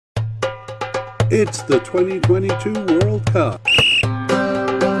It's the 2022 World Cup.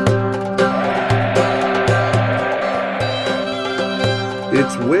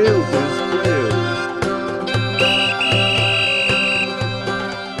 It's Wales's players.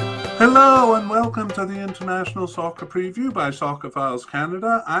 Hello and welcome to the International Soccer Preview by Soccer Files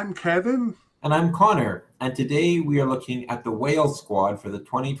Canada. I'm Kevin. And I'm Connor. And today we are looking at the Wales squad for the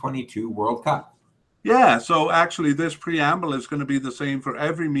 2022 World Cup. Yeah, so actually this preamble is going to be the same for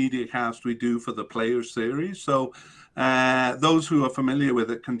every media cast we do for the Players series. So those who are familiar with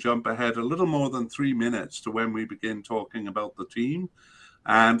it can jump ahead a little more than 3 minutes to when we begin talking about the team.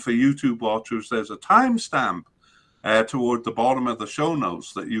 And for YouTube watchers, there's a timestamp toward the bottom of the show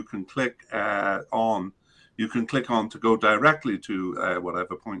notes that you can click on. You can click on to go directly to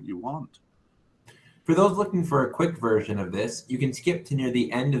whatever point you want. For those looking for a quick version of this, you can skip to near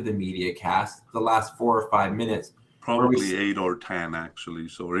the end of the media cast, the last 4 or 5 minutes. Probably 8 or 10, actually,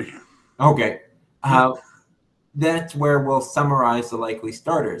 sorry. Okay. That's where we'll summarize the likely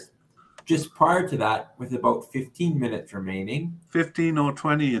starters. Just prior to that, with about 15 minutes remaining. 15 or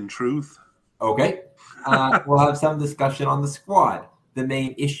 20 in truth. Okay. We'll have some discussion on the squad, the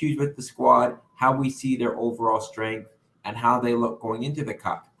main issues with the squad, how we see their overall strength, and how they look going into the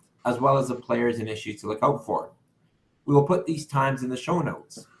Cup, as well as the players and issues to look out for. We will put these times in the show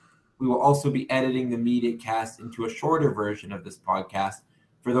notes. We will also be editing the media cast into a shorter version of this podcast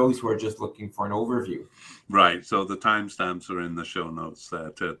for those who are just looking for an overview. Right, so the timestamps are in the show notes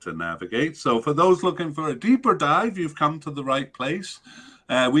to navigate. So for those looking for a deeper dive, you've come to the right place.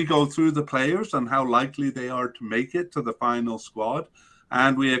 We go through the players and how likely they are to make it to the final squad.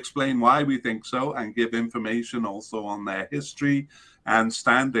 And we explain why we think so and give information also on their history and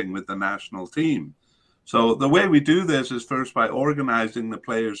standing with the national team. So the way we do this is first by organizing the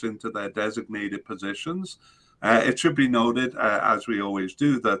players into their designated positions. It should be noted, as we always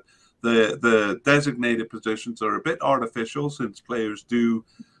do, that the designated positions are a bit artificial since players do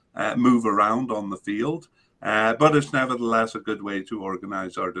move around on the field. But it's nevertheless a good way to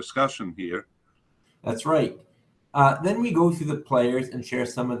organize our discussion here. That's right. Then we go through the players and share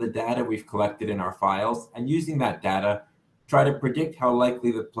some of the data we've collected in our files, and using that data, try to predict how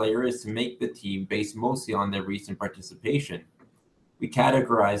likely the player is to make the team based mostly on their recent participation. We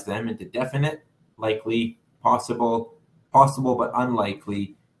categorize them into definite, likely, possible but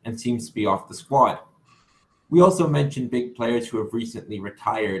unlikely, and seems to be off the squad. We also mention big players who have recently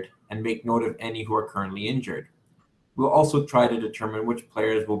retired and make note of any who are currently injured. We'll also try to determine which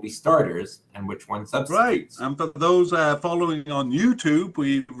players will be starters and which ones substitutes. Right. And for those following on YouTube,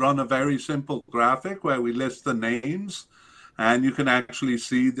 we run a very simple graphic where we list the names, and you can actually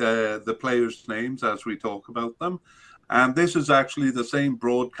see the players' names as we talk about them. And this is actually the same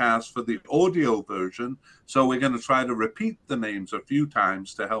broadcast for the audio version. So we're going to try to repeat the names a few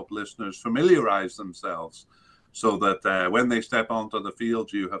times to help listeners familiarize themselves so that when they step onto the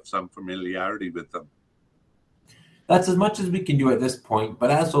field, you have some familiarity with them. That's as much as we can do at this point,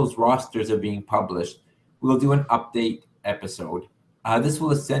 but as those rosters are being published, we'll do an update episode. This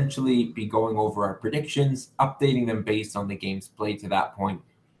will essentially be going over our predictions, updating them based on the games played to that point,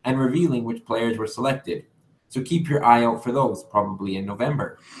 and revealing which players were selected. So keep your eye out for those, probably in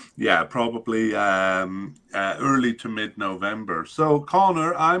November. Yeah, probably early to mid-November. So,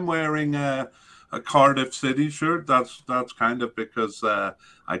 Connor, I'm wearing a Cardiff City shirt. That's kind of because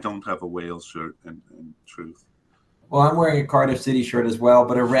I don't have a Wales shirt, in truth. Well, I'm wearing a Cardiff City shirt as well,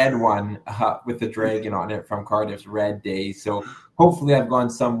 but a red one with the dragon on it from Cardiff's Red Days. So hopefully I've gone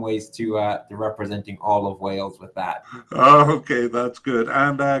some ways to representing all of Wales with that. Oh, okay, that's good.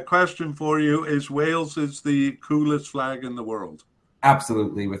 And a question for you, is Wales the coolest flag in the world?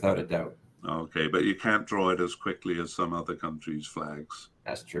 Absolutely, without a doubt. Okay, but you can't draw it as quickly as some other countries' flags.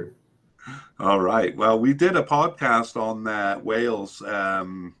 That's true. All right. Well, we did a podcast on Wales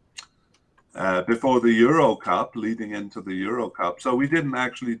before the Euro Cup, leading into the Euro Cup. So we didn't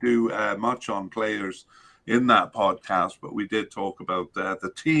actually do much on players in that podcast, but we did talk about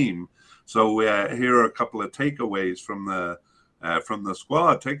the team. So here are a couple of takeaways from the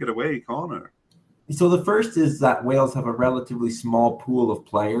squad. Take it away, Connor. So the first is that Wales have a relatively small pool of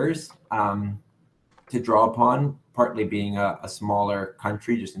players to draw upon, partly being a smaller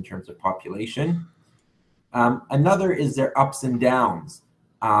country just in terms of population. Another is their ups and downs.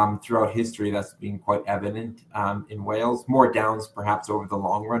 Throughout history, that's been quite evident in Wales. More downs perhaps over the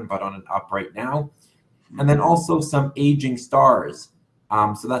long run, but on an up right now. And then also some aging stars.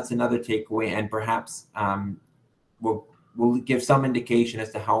 So that's another takeaway, and perhaps we'll give some indication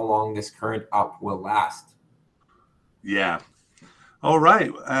as to how long this current up will last. Yeah. All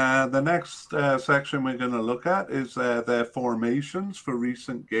right. The next section we're going to look at is their formations for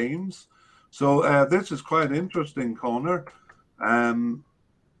recent games. So this is quite interesting, Connor.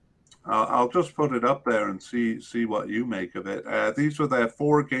 I'll just put it up there and see what you make of it. These were their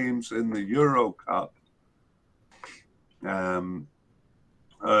 4 games in the Euro Cup. A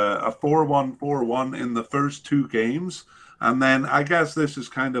 4-1, 4-1 in the first 2 games. And then I guess this is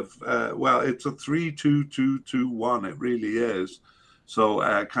kind of, it's a 3-2-2-2-1. It really is.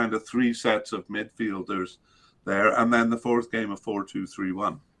 So kind of 3 sets of midfielders there. And then the 4th game, a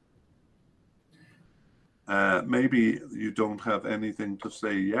 4-2-3-1. Maybe you don't have anything to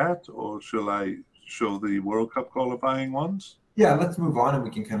say yet, or shall I show the World Cup qualifying ones? Yeah, let's move on and we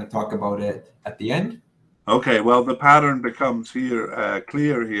can kind of talk about it at the end. Okay, well, the pattern becomes here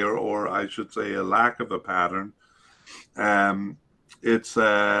clear here, or I should say a lack of a pattern. It's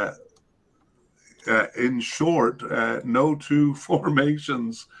in short, no 2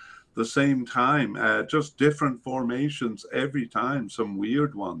 formations the same time, just different formations every time, some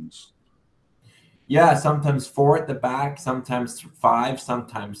weird ones. Yeah, sometimes 4 at the back, sometimes 5,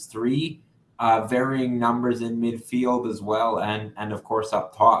 sometimes 3, varying numbers in midfield as well, and of course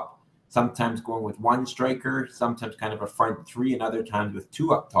up top. Sometimes going with 1 striker, sometimes kind of a front 3, and other times with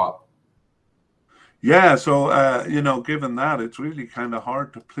 2 up top. Yeah, so, given that, it's really kind of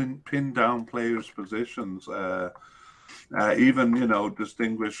hard to pin down players' positions, even,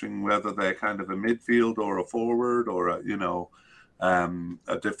 distinguishing whether they're kind of a midfield or a forward or, a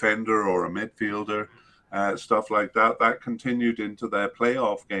defender or a midfielder, stuff like that. That continued into their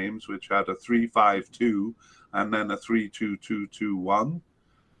playoff games, which had a 3-5-2 and then a 3-2-2-2-1.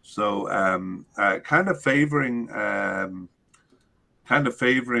 So kind of favoring the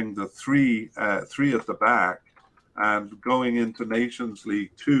three at the back, and going into Nations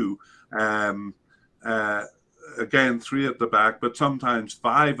League 2, again 3 at the back, but sometimes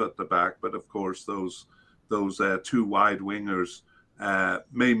 5 at the back. But of course, those 2 wide wingers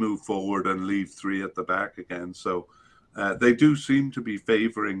may move forward and leave 3 at the back again. So they do seem to be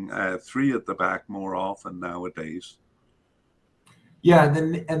favoring 3 at the back more often nowadays. Yeah,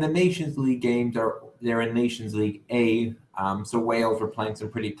 and the Nations League games they're in Nations League A. So Wales were playing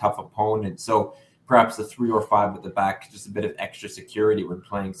some pretty tough opponents. So perhaps a 3 or 5 at the back, just a bit of extra security when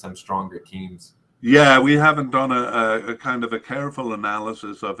playing some stronger teams. Yeah, we haven't done a kind of a careful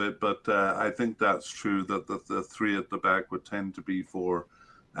analysis of it, but I think that's true, that the 3 at the back would tend to be for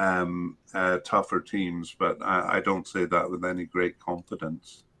tougher teams, but I don't say that with any great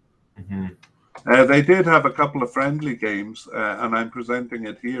confidence. Mm-hmm. They did have a couple of friendly games, and I'm presenting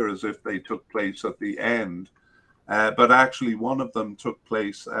it here as if they took place at the end, but actually one of them took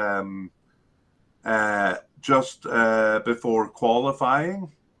place just before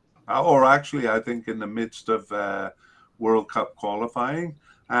qualifying. Or actually, I think in the midst of World Cup qualifying,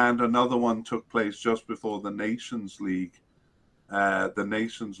 and another one took place just before the Nations League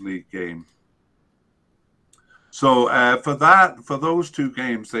game. So for those 2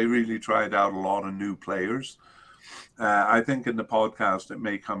 games, they really tried out a lot of new players. I think in the podcast it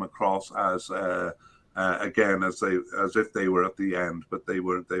may come across as again as if they were at the end, but they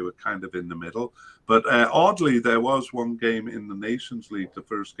were kind of in the middle. But oddly, there was one game in the Nations League, the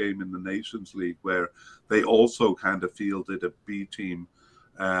first game in the Nations League, where they also kind of fielded a B team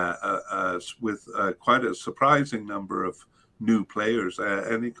with quite a surprising number of new players.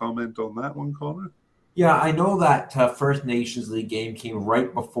 Any comment on that one, Connor? Yeah, I know that first Nations League game came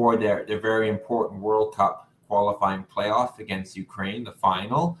right before their very important World Cup qualifying playoff against Ukraine, the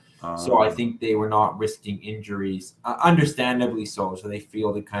final. So I think they were not risking injuries, understandably so. So they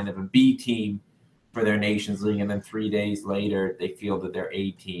fielded kind of a B team for their Nations League, and then 3 days later they fielded their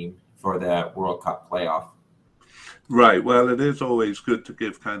A team for the World Cup playoff. Right. Well, it is always good to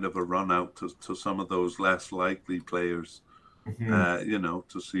give kind of a run out to some of those less likely players,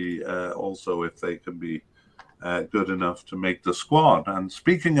 to see also if they can be good enough to make the squad. And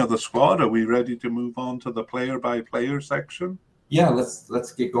speaking of the squad, are we ready to move on to the player-by-player section? Yeah,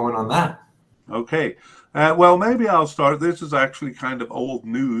 let's get going on that. Okay. Well, maybe I'll start. This is actually kind of old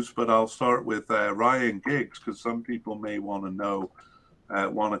news, but I'll start with Ryan Giggs, because some people may want to know,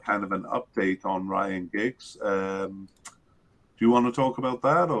 want a kind of an update on Ryan Giggs. Do you want to talk about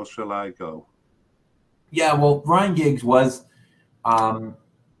that, or shall I go? Yeah, well, Ryan Giggs was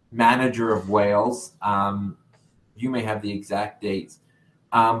manager of Wales. You may have the exact dates.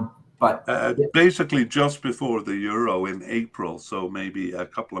 But basically just before the Euro in April, so maybe a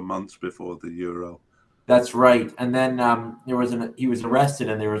couple of months before the Euro. That's right. And then he was arrested,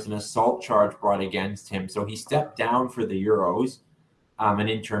 and there was an assault charge brought against him. So he stepped down for the Euros. An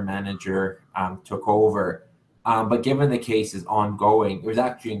interim manager took over. But given the case is ongoing, it was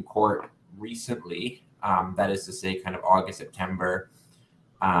actually in court recently, that is to say kind of August, September.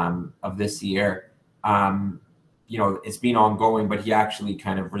 of this year. It's been ongoing, but he actually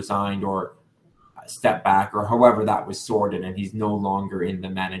kind of resigned or stepped back, or however that was sorted, and he's no longer in the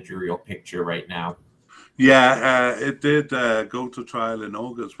managerial picture right now. Yeah, it did go to trial in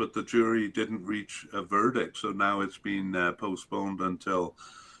August, but the jury didn't reach a verdict. So now it's been postponed until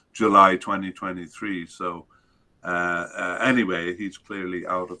July 2023. So anyway, he's clearly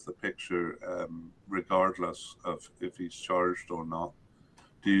out of the picture, regardless of if he's charged or not.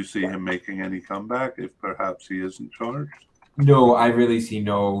 Do you see him making any comeback if perhaps he isn't charged? No, I really see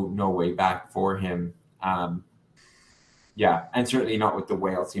no way back for him. And certainly not with the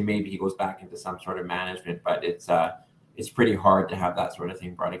Wales. Maybe he goes back into some sort of management, but it's pretty hard to have that sort of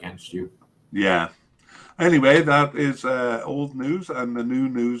thing brought against you. Yeah. Anyway, that is old news, and the new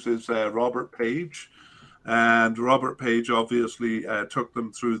news is Robert Page. And Robert Page obviously took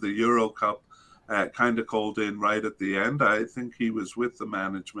them through the Euro Cup, kind of called in right at the end. I think he was with the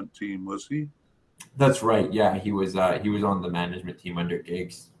management team, was he? That's right. Yeah, he was on the management team under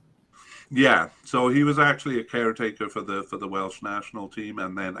Giggs. Yeah, so he was actually a caretaker for the Welsh national team,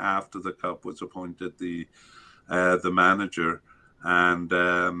 and then after the cup was appointed the manager. And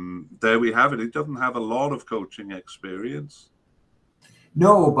there we have it. He doesn't have a lot of coaching experience.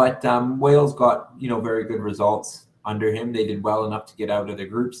 No, but Wales got very good results under him. They did well enough to get out of the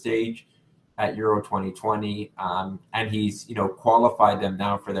group stage at Euro 2020, and he's qualified them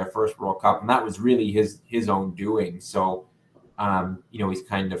now for their first World Cup, and that was really his own doing. So he's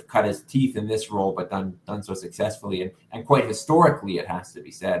kind of cut his teeth in this role, but done so successfully and quite historically, it has to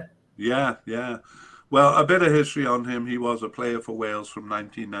be said. Yeah. Well, a bit of history on him. He was a player for Wales from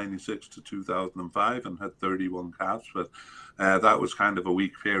 1996 to 2005 and had 31 caps, but that was kind of a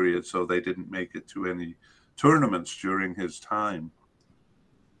weak period, so they didn't make it to any tournaments during his time.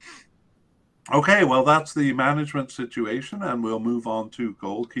 Okay, well, that's the management situation, and we'll move on to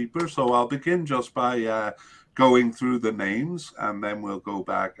goalkeeper. So I'll begin just by going through the names, and then we'll go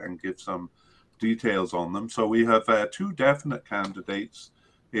back and give some details on them. So we have two definite candidates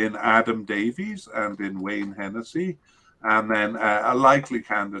in Adam Davies and in Wayne Hennessy, and then a likely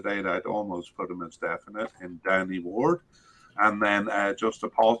candidate, I'd almost put him as definite, in Danny Ward, and then just a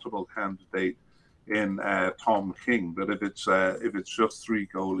possible candidate in Tom King. But if it's just three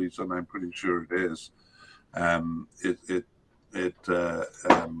goalies, and I'm pretty sure it is, it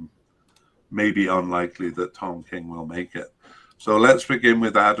may be unlikely that Tom King will make it. So let's begin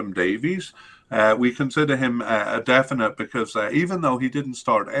with Adam Davies. We consider him a definite because even though he didn't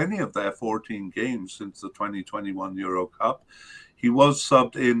start any of their 14 games since the 2021 Euro Cup, he was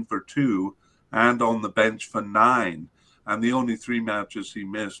subbed in for 2 and on the bench for 9. And the only 3 matches he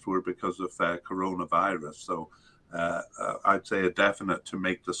missed were because of coronavirus. So I'd say a definite to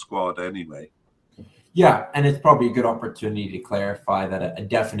make the squad anyway. Yeah, and it's probably a good opportunity to clarify that a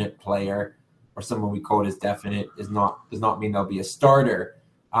definite player or someone we quote as definite does not mean they'll be a starter.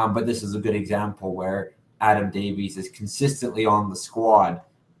 But this is a good example where Adam Davies is consistently on the squad,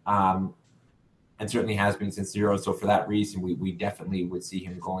 and certainly has been since Euro. So for that reason, we definitely would see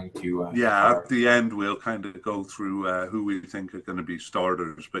him going to. At the end, we'll kind of go through who we think are going to be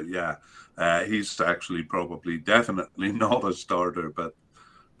starters. But he's actually probably definitely not a starter, but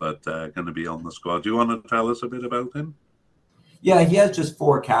going to be on the squad. Do you want to tell us a bit about him? Yeah, he has just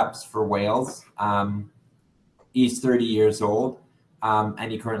 4 caps for Wales. He's 30 years old.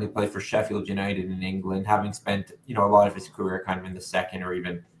 And he currently plays for Sheffield United in England, having spent a lot of his career kind of in the second or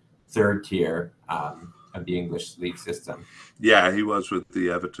even third tier of the English league system. Yeah, he was with the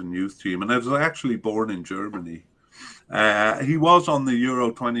Everton youth team, and he was actually born in Germany. He was on the Euro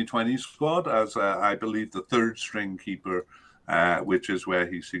 2020 squad as, I believe, the third string keeper, which is where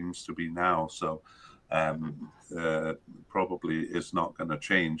he seems to be now. So probably is not going to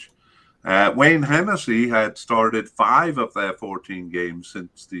change. Wayne Hennessy had started 5 of their 14 games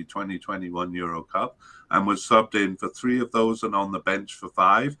since the 2021 Euro Cup and was subbed in for 3 of those and on the bench for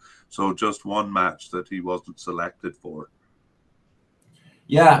 5. So just 1 match that he wasn't selected for.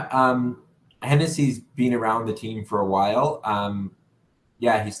 Yeah, Hennessy's been around the team for a while.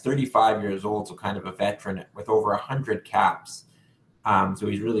 He's 35 years old, so kind of a veteran with over 100 caps. So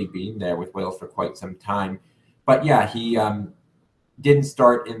he's really been there with Wales for quite some time. But he didn't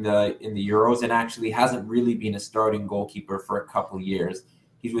start in the Euros and actually hasn't really been a starting goalkeeper for a couple years.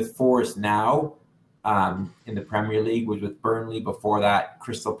 He's with Forest now in the Premier League, was with Burnley before that,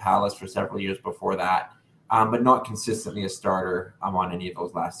 Crystal Palace for several years before that, but not consistently a starter on any of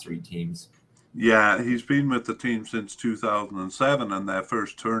those last 3 teams. Yeah, he's been with the team since 2007, and their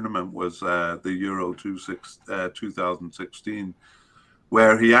first tournament was the Euro 2016,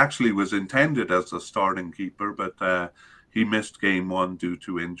 where he actually was intended as a starting keeper, but He missed game one due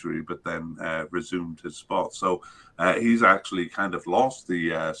to injury, but then resumed his spot. So he's actually kind of lost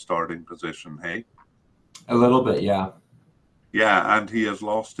the starting position, hey? A little bit, yeah. Yeah, and he has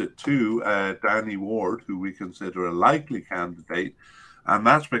lost it to Danny Ward, who we consider a likely candidate. And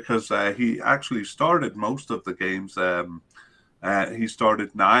that's because he actually started most of the games. He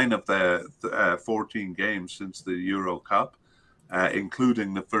started 9 of the 14 games since the Euro Cup,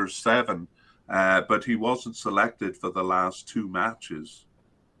 including the first 7. But he wasn't selected for the last 2 matches.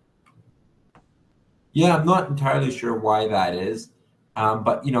 Yeah, I'm not entirely sure why that is.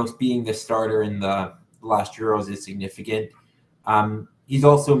 But, being the starter in the last Euros is significant. He's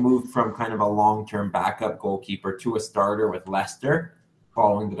also moved from kind of a long-term backup goalkeeper to a starter with Leicester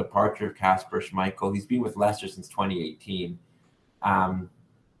following the departure of Kasper Schmeichel. He's been with Leicester since 2018.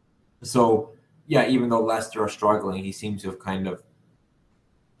 So, yeah, even though Leicester are struggling, he seems to have kind of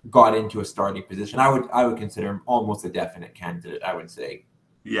got into a starting position. I would consider him almost a definite candidate, I would say.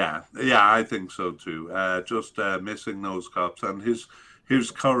 Yeah, I think so too. Just missing those cups and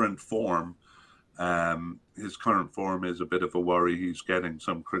his current form. His current form is a bit of a worry. He's getting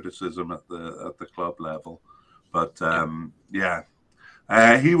some criticism at the club level, but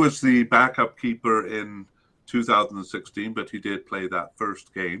he was the backup keeper in 2016, but he did play that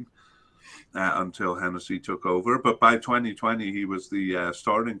first game until Hennessy took over. But by 2020, he was the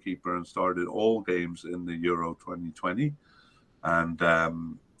starting keeper and started all games in the Euro 2020. And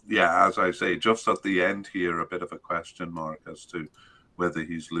as I say, just at the end here, a bit of a question mark as to whether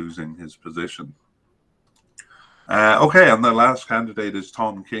he's losing his position. And the last candidate is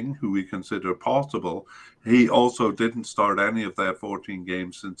Tom King, who we consider possible. He also didn't start any of their 14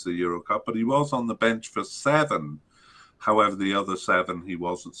 games since the Euro Cup, but he was on the bench for 7. However, the other 7 he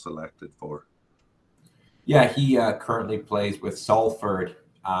wasn't selected for. Yeah, he currently plays with Salford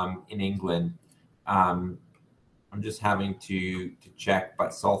in England. I'm just having to check,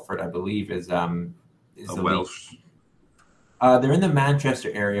 but Salford, I believe, is the Welsh. They're in the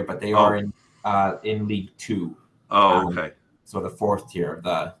Manchester area, but they are in League 2. Oh, okay. So the 4th tier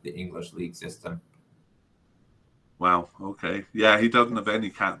of the English league system. Wow. Okay. Yeah, he doesn't have any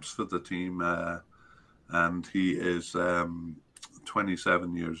caps for the team, and he is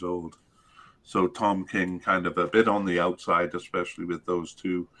 27 years old. So Tom King kind of a bit on the outside, especially with those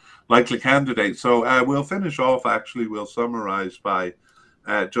 2 likely candidates. So we'll finish off. Actually, we'll summarize by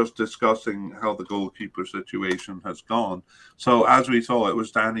just discussing how the goalkeeper situation has gone. So as we saw, it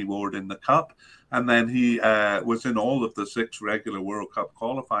was Danny Ward in the Cup, and then he was in all of the 6 regular World Cup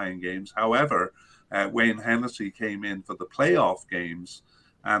qualifying games. However, Wayne Hennessy came in for the playoff games,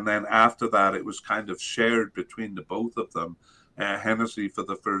 and then after that, it was kind of shared between the both of them. Hennessy for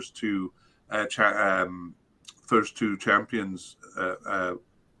the first two champions,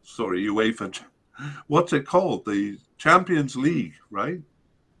 UEFA, what's it called? The Champions League, right?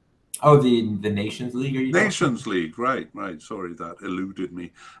 Oh, the Nations League? Are you Nations League, right. Sorry, that eluded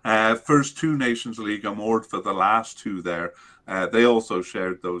me. First 2 Nations League, and Ward for the last 2 there. They also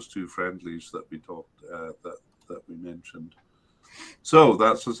shared those 2 friendlies that we talked, that we mentioned. So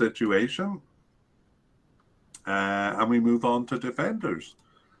that's the situation. And we move on to defenders.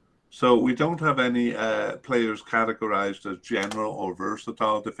 So we don't have any players categorized as general or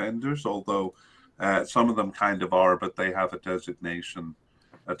versatile defenders, although some of them kind of are, but they have a designation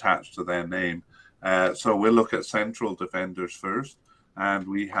attached to their name. So we'll look at central defenders first. And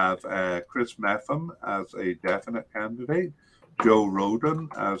we have Chris Mepham as a definite candidate, Joe Rodon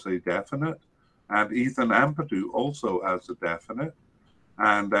as a definite, and Ethan Ampadu also as a definite.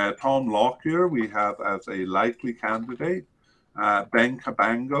 And Tom Lockyer we have as a likely candidate, Ben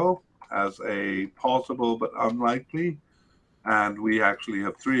Cabango as a possible but unlikely, and we actually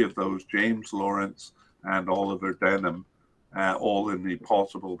have 3 of those, James Lawrence and Oliver Denham, all in the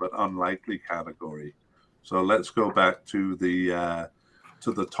possible but unlikely category. So let's go back to the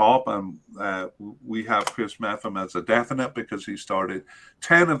top, and we have Chris Mepham as a definite because he started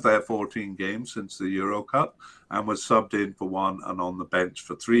 10 of their 14 games since the Euro Cup and was subbed in for 1 and on the bench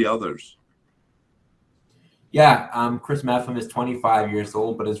for 3 others. Yeah, Chris Mepham is 25 years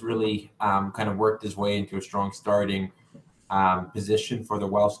old, but has really kind of worked his way into a strong starting position for the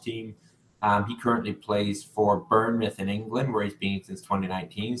Welsh team. He currently plays for Bournemouth in England, where he's been since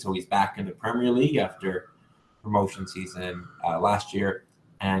 2019. So he's back in the Premier League after promotion season last year.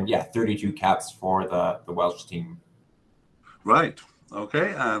 And 32 caps for the Welsh team. Right.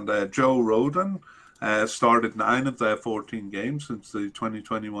 Okay. And Joe Rodon started 9 of their 14 games since the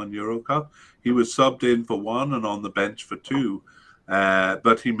 2021 Euro Cup. He was subbed in for 1 and on the bench for 2,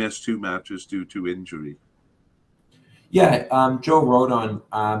 but he missed 2 matches due to injury. Yeah, Joe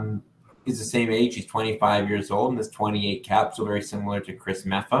Rodon is the same age. He's 25 years old and has 28 caps, so very similar to Chris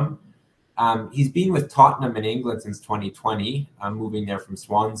Mepham. He's been with Tottenham in England since 2020, moving there from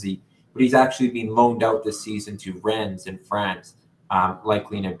Swansea, but he's actually been loaned out this season to Rennes in France,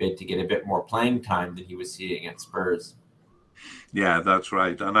 likely in a bid to get a bit more playing time than he was seeing at Spurs. Yeah, that's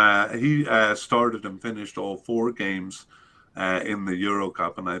right. And he started and finished all 4 games in the Euro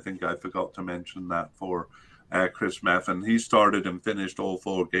Cup, and I think I forgot to mention that for Chris Mepham. He started and finished all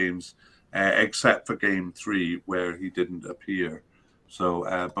 4 games except for game 3 where he didn't appear.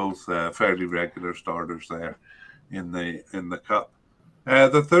 So both fairly regular starters there in the cup.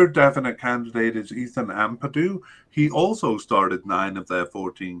 The third definite candidate is Ethan Ampadu. He also started 9 of their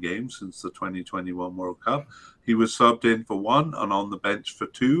 14 games since the 2021 World Cup. He was subbed in for 1 and on the bench for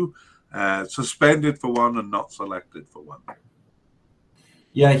 2, suspended for 1 and not selected for 1.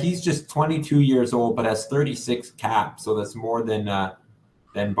 Yeah, he's just 22 years old, but has 36 caps, so that's more than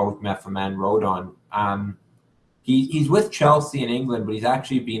both Mepham and Rodon. He's with Chelsea in England, but he's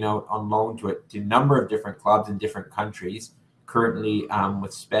actually been out on loan to a number of different clubs in different countries, currently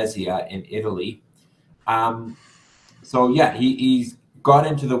with Spezia in Italy. So yeah, he's got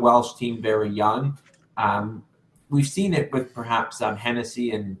into the Welsh team very young. We've seen it with perhaps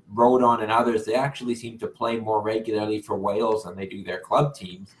Hennessy and Rodon and others. They actually seem to play more regularly for Wales than they do their club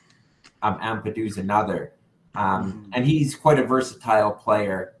teams. Ampadu's another. And he's quite a versatile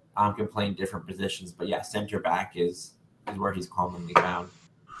player, can play in different positions. But yeah, centre back is where he's commonly found.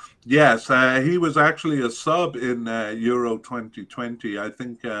 Yes, he was actually a sub in Euro 2020. I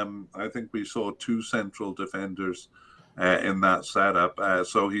think we saw 2 central defenders in that setup.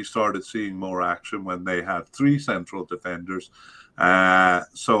 So he started seeing more action when they had 3 central defenders.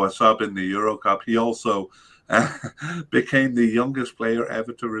 So a sub in the Euro Cup. He also became the youngest player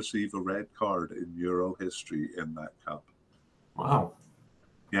ever to receive a red card in Euro history in that cup. Wow.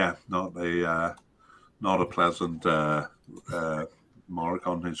 Yeah, not a pleasant mark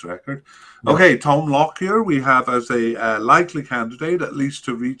on his record. Okay, Tom Lockyer we have as a likely candidate, at least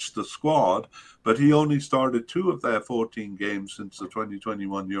to reach the squad, but he only started 2 of their 14 games since the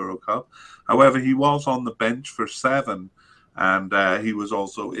 2021 Euro Cup. However, he was on the bench for 7, and he was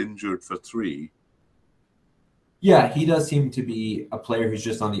also injured for 3. Yeah, he does seem to be a player who's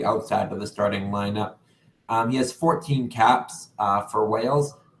just on the outside of the starting lineup. He has 14 caps for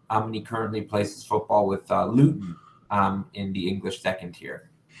Wales, and he currently plays his football with Luton in the English second tier.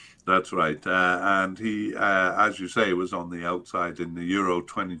 That's right. And he, as you say, was on the outside in the Euro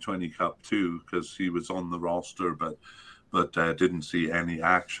 2020 Cup too, because he was on the roster, but didn't see any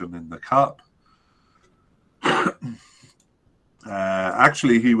action in the Cup.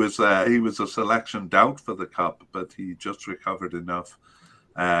 Actually, he was a selection doubt for the Cup, but he just recovered enough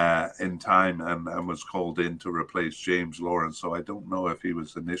in time and was called in to replace James Lawrence. So I don't know if he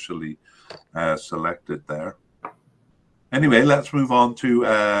was initially selected there. Anyway, let's move on to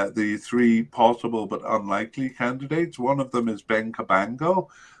the 3 possible but unlikely candidates. One of them is Ben Cabango,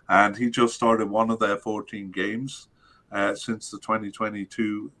 and he just started 1 of their 14 games since the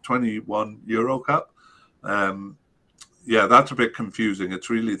 2021 Euro Cup. Yeah, that's a bit confusing. It's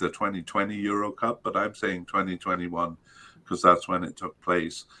really the 2020 Euro Cup, but I'm saying 2021 because that's when it took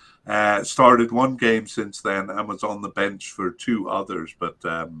place. Started 1 game since then and was on the bench for 2 others, but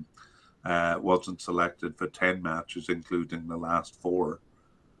wasn't selected for 10 matches, including the last 4.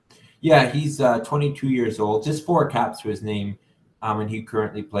 Yeah, he's 22 years old, just 4 caps to his name, and he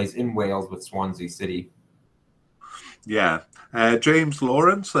currently plays in Wales with Swansea City. Yeah. James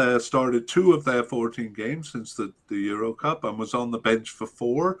Lawrence started 2 of their 14 games since the Euro Cup and was on the bench for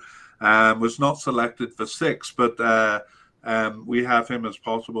 4, was not selected for 6, but we have him as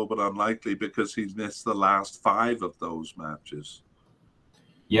possible but unlikely because he's missed the last 5 of those matches.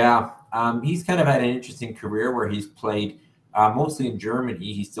 Yeah, he's kind of had an interesting career where he's played mostly in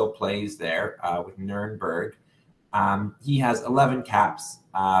Germany. He still plays there with Nuremberg. He has 11 caps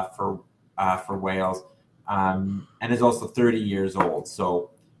for Wales and is also 30 years old.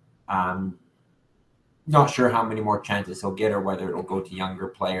 So not sure how many more chances he'll get or whether it'll go to younger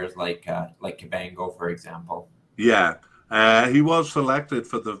players like Cabango, for example. Yeah, he was selected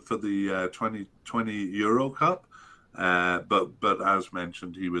for the 2020 Euro Cup. But as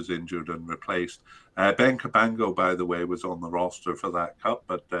mentioned, he was injured and replaced. Ben Cabango, by the way, was on the roster for that cup,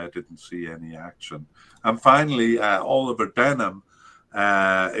 but didn't see any action. And finally, Oliver Denham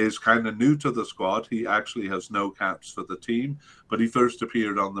is kind of new to the squad. He actually has no caps for the team, but he first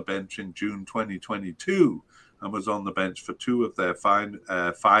appeared on the bench in June 2022 and was on the bench for 2 of their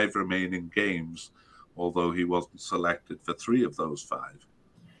 5 remaining games, although he wasn't selected for 3 of those 5.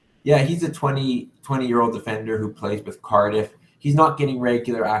 Yeah, he's a 20-year-old defender who plays with Cardiff. he's not getting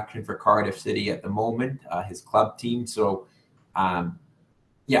regular action for Cardiff City at the moment, his club team. So,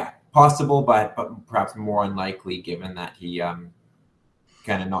 yeah, possible, but perhaps more unlikely given that he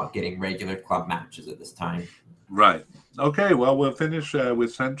kind of not getting regular club matches at this time. Right. Okay, well, we'll finish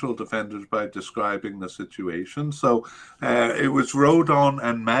with central defenders by describing the situation. So it was Rodon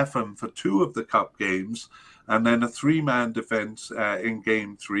and Mepham for 2 of the cup games, and then a 3-man defense in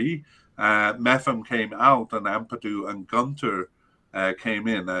game 3. Mepham came out, and Ampadu and Gunter came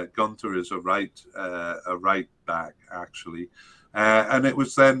in. Gunter is a right back, actually. And it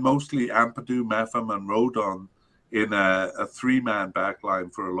was then mostly Ampadu, Mepham, and Rodon in a 3-man back line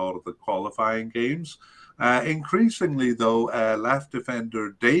for a lot of the qualifying games. Increasingly, though, left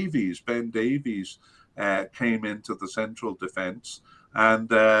defender Ben Davies, came into the central defence,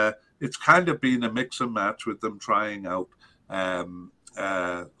 and it's kind of been a mix and match with them trying out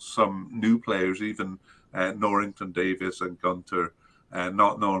some new players, even Norrington Davis and Gunter,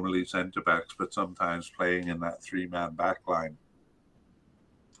 not normally centre-backs, but sometimes playing in that 3-man back line.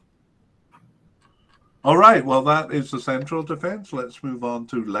 All right, well, that is the central defence. Let's move on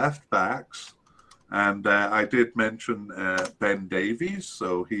to left backs. And I did mention Ben Davies,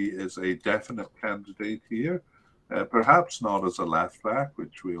 so he is a definite candidate here. Perhaps not as a left back,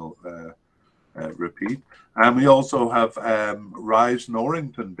 which we'll repeat. And we also have Rhys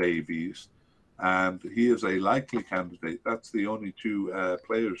Norrington Davies, and he is a likely candidate. That's the only 2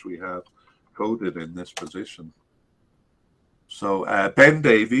 players we have coded in this position. So Ben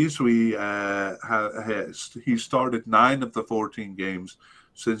Davies, he started 9 of the 14 games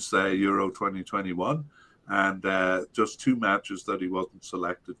since the Euro 2021, and just 2 matches that he wasn't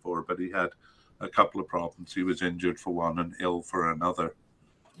selected for, but he had a couple of problems. He was injured for one and ill for another.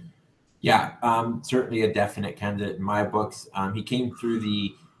 Yeah, certainly a definite candidate in my books. He came through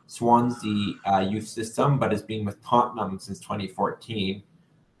the Swansea youth system, but has been with Tottenham since 2014,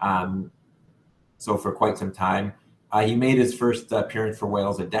 so for quite some time. He made his first appearance for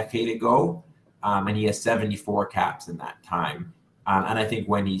Wales a decade ago, and he has 74 caps in that time. And I think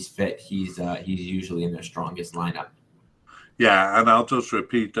when he's fit, he's usually in their strongest lineup. Yeah, and I'll just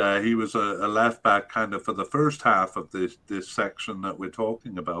repeat, he was a left back kind of for the first half of this section that we're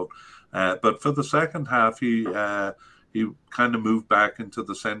talking about. But for the second half, he kind of moved back into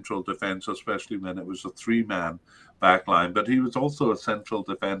the central defence, especially when it was a 3-man back line. But he was also a central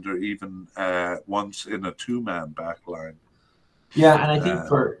defender even once in a 2-man back line. Yeah, and I think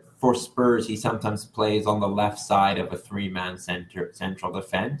for Spurs, he sometimes plays on the left side of a 3-man central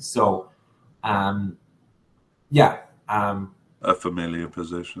defense. So, yeah. A familiar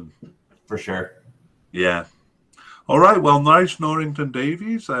position. For sure. Yeah. All right, well, Rhys Norrington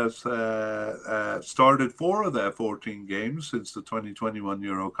Davies has started 4 of their 14 games since the 2021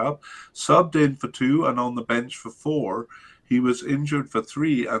 Euro Cup, subbed in for 2 and on the bench for 4. He was injured for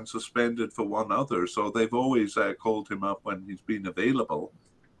 3 and suspended for 1 other, so they've always called him up when he's been available.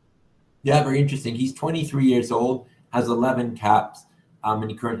 Yeah, very interesting. He's 23 years old, has 11 caps, and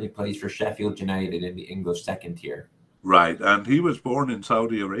he currently plays for Sheffield United in the English 2nd tier. Right, and he was born in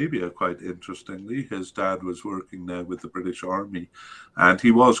Saudi Arabia, quite interestingly. His dad was working there with the British Army, and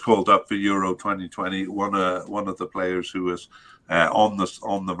he was called up for Euro 2020, one of the players who was on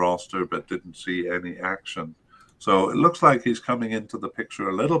the roster but didn't see any action. So it looks like he's coming into the picture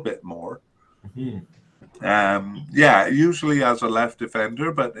a little bit more. Yeah, usually as a left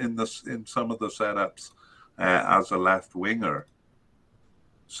defender, but in some of the setups as a left winger.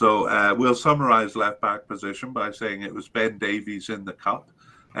 So we'll summarize left back position by saying it was Ben Davies in the cup.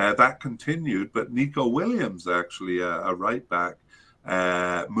 That continued, but Nico Williams, actually a right back,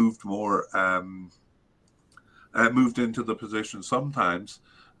 moved into the position sometimes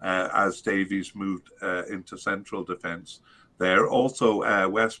as Davies moved into central defence there. Also,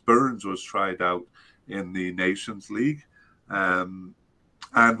 Wes Burns was tried out in the Nations League.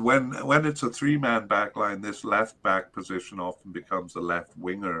 And when it's a 3-man back line, this left back position often becomes a left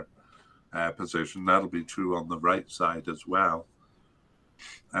winger position. That'll be true on the right side as well.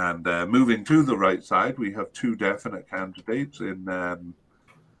 And moving to the right side, we have 2 definite candidates in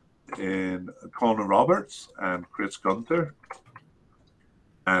Connor Roberts and Chris Gunter,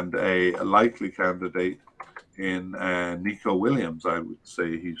 and a likely candidate in Nico Williams. I would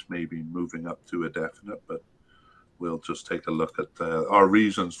say he's maybe moving up to a definite, but we'll just take a look at our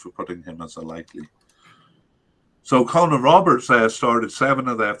reasons for putting him as a likely. So Connor Roberts started 7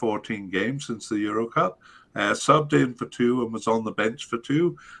 of their 14 games since the Euro Cup, subbed in for 2 and was on the bench for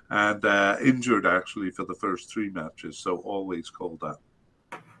 2, and injured actually for the first 3 matches, so always called up.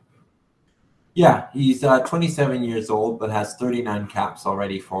 Yeah, he's 27 years old, but has 39 caps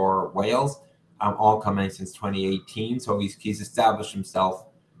already for Wales. all coming since 2018. So he's established himself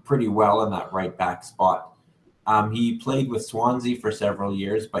pretty well in that right back spot. He played with Swansea for several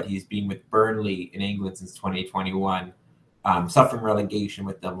years, but he's been with Burnley in England since 2021, suffering relegation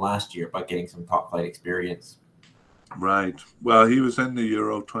with them last year, but getting some top flight experience. Right. Well, he was in the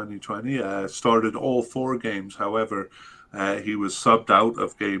Euro 2020, started all 4 games. However, he was subbed out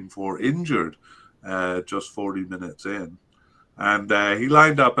of game 4 injured just 40 minutes in. And he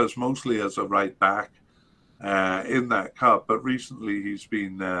lined up mostly as a right back in that cup. But recently he's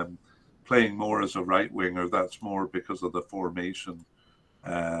been playing more as a right winger. That's more because of the formation,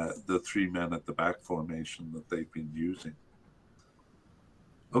 the 3 men at the back formation that they've been using.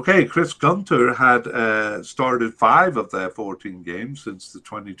 Okay, Chris Gunter had started 5 of their 14 games since the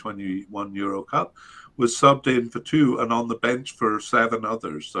 2021 Euro Cup, was subbed in for 2 and on the bench for 7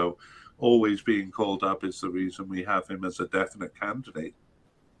 others. So always being called up is the reason we have him as a definite candidate.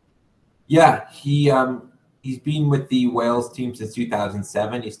 Yeah, he's been with the Wales team since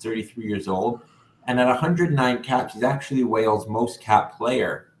 2007. He's 33 years old. And at 109 caps, he's actually Wales' most capped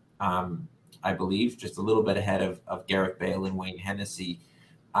player, I believe, just a little bit ahead of Gareth Bale and Wayne Hennessy.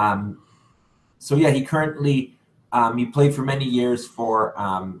 So yeah, he currently he played for many years for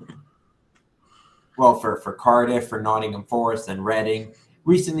Cardiff, for Nottingham Forest and Reading.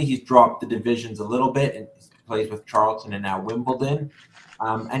 Recently, he's dropped the divisions a little bit and plays with Charlton and now Wimbledon.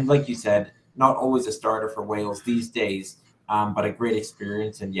 And like you said, not always a starter for Wales these days, but a great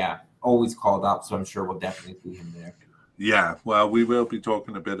experience and always called up. So I'm sure we'll definitely see him there. Yeah, well, we will be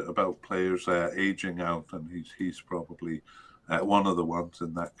talking a bit about players aging out, and he's probably one of the ones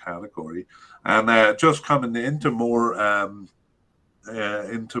in that category. And just coming into more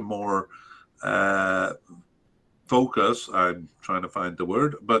focus, I'm trying to find the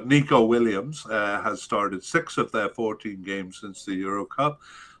word, but Nico Williams has started 6 of their 14 games since the Euro Cup,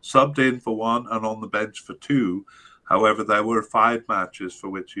 subbed in for 1 and on the bench for 2. However, there were 5 matches for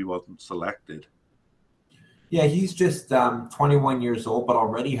which he wasn't selected. Yeah, he's just 21 years old, but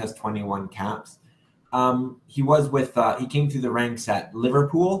already has 21 caps. He came through the ranks at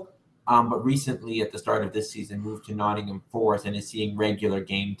Liverpool, but recently at the start of this season moved to Nottingham Forest and is seeing regular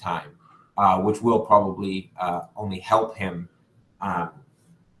game time, which will probably only help him. And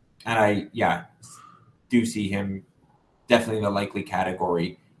I do see him definitely in the likely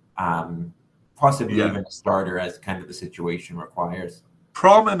category, possibly even a starter as kind of the situation requires.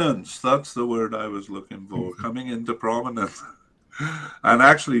 Prominence, that's the word I was looking for, coming into prominence. And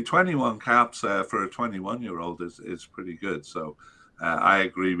actually 21 caps for a 21-year-old is pretty good. So I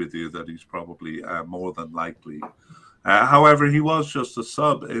agree with you that he's probably more than likely. However, he was just a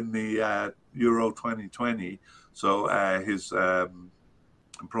sub in the Euro 2020. So his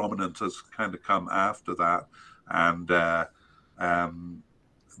prominence has kind of come after that. And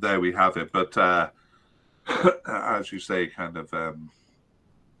there we have it. But as you say, kind of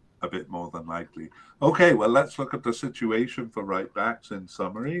a bit more than likely. Okay, well, let's look at the situation for right backs in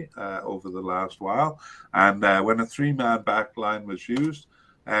summary over the last while. And when a 3-man back line was used,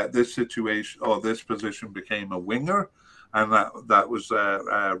 this position became a winger. And that was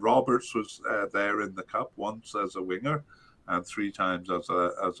Roberts was there in the cup once as a winger and 3 times as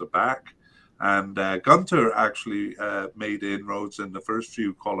a back. And Gunter actually made inroads in the first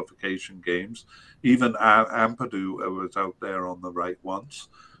few qualification games. Even Ampadu was out there on the right once.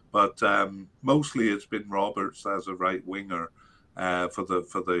 But mostly it's been Roberts as a right winger for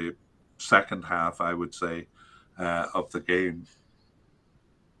the second half, I would say, of the game.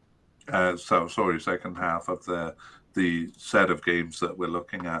 Second half of the set of games that we're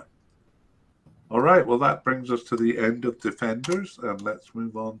looking at. All right, well, that brings us to the end of defenders, and let's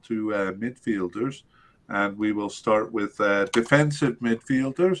move on to midfielders. And we will start with defensive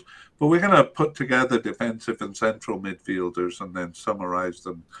midfielders, but we're going to put together defensive and central midfielders and then summarize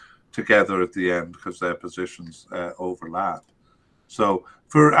them together at the end because their positions overlap. So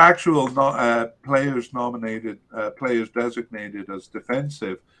for actual players designated as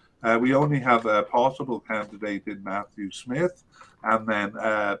defensive, we only have a possible candidate in Matthew Smith and then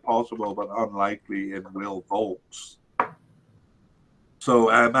possible but unlikely in Will Vaulks. So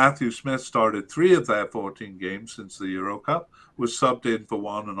Matthew Smith started 3 of their 14 games since the Euro Cup, was subbed in for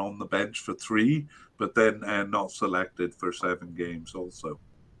 1 and on the bench for 3, but then not selected for 7 games also.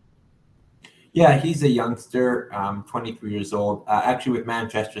 Yeah, he's a youngster, 23 years old, actually with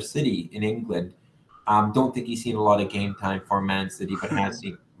Manchester City in England. Don't think he's seen a lot of game time for Man City, but has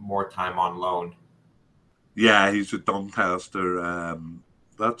seen more time on loan. Yeah, he's with Doncaster.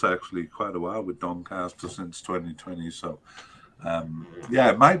 That's actually quite a while with Doncaster since 2020, so...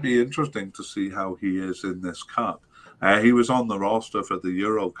 it might be interesting to see how he is in this cup. He was on the roster for the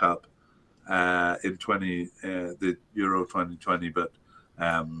Euro Cup in the Euro 2020, but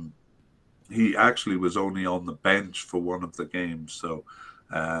he actually was only on the bench for one of the games, so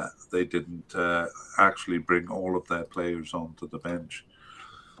they didn't actually bring all of their players onto the bench.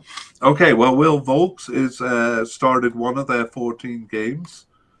 Okay, well, Will Volks is started one of their 14 games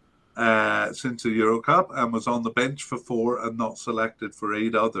since the Euro Cup and was on the bench for 4 and not selected for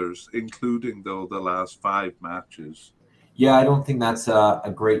 8 others, including, though, the last 5 matches. Yeah, I don't think that's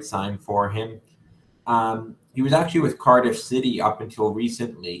a great sign for him. He was actually with Cardiff City up until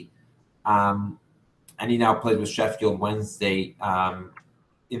recently, and he now plays with Sheffield Wednesday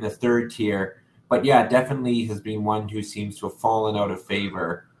in the 3rd tier. But yeah, definitely has been one who seems to have fallen out of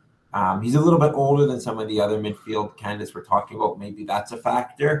favor. He's a little bit older than some of the other midfield candidates we're talking about. Maybe that's a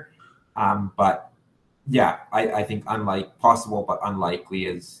factor. But yeah, I think possible but unlikely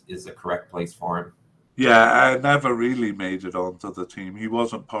is the correct place for him. Yeah, I never really made it onto the team. He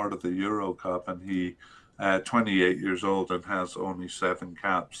wasn't part of the Euro Cup, and he 28 years old and has only 7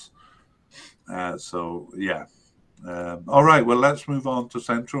 caps. So yeah. All right, well, let's move on to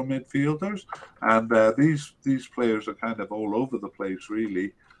central midfielders, and these players are kind of all over the place,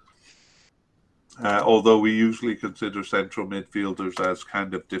 really. Although we usually consider central midfielders as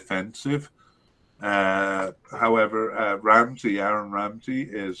kind of defensive. However, Aaron Ramsey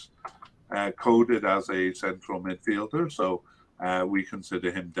is coded as a central midfielder, so we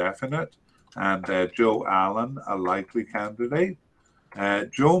consider him definite. And Joe Allen, a likely candidate.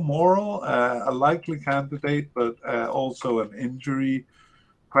 Joe Morrell, a likely candidate, but also an injury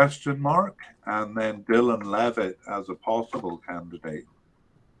question mark. And then Dylan Levitt as a possible candidate.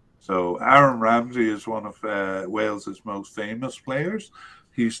 So Aaron Ramsey is one of Wales's most famous players.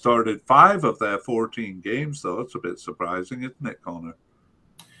 He started 5 of their 14 games, though. It's a bit surprising, isn't it, Connor?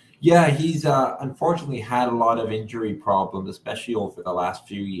 Yeah, he's unfortunately had a lot of injury problems, especially over the last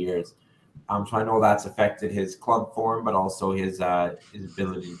few years. So I know that's affected his club form, but also his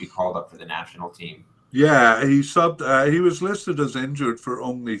ability to be called up for the national team. Yeah, he subbed. He was listed as injured for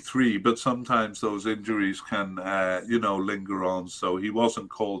only 3, but sometimes those injuries can, linger on. So he wasn't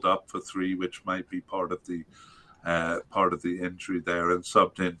called up for 3, which might be part of the injury there, and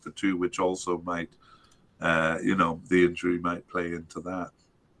subbed in for 2, which also might, the injury might play into that.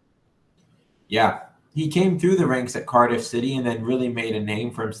 Yeah, he came through the ranks at Cardiff City and then really made a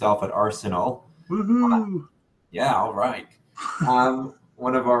name for himself at Arsenal. Woohoo! Yeah, all right.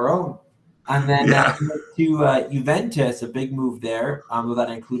 One of our own. And then to Juventus, a big move there. That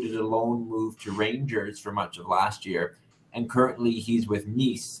included a loan move to Rangers for much of last year. And currently he's with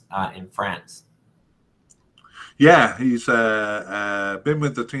Nice in France. Yeah, he's been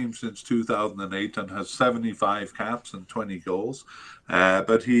with the team since 2008 and has 75 caps and 20 goals.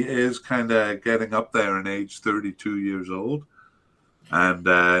 But he is kind of getting up there in age, 32 years old. And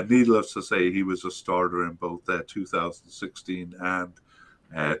needless to say, he was a starter in both 2016 and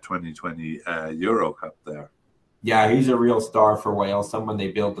 2020 Euro Cup there. Yeah, he's a real star for Wales, someone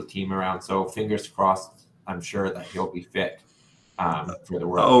they build the team around. So fingers crossed, I'm sure that he'll be fit for the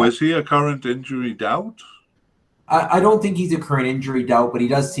World Cup. Oh, is he a current injury doubt? I don't think he's a current injury doubt, but he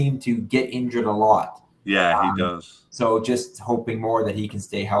does seem to get injured a lot. Yeah, he does. So just hoping more that he can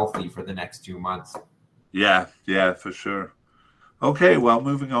stay healthy for the next 2 months. Yeah, for sure. Okay, well,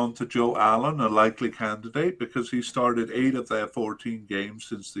 moving on to Joe Allen, a likely candidate because he started 8 of their 14 games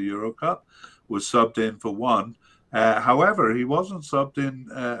since the Euro Cup, was subbed in for 1. However, he wasn't subbed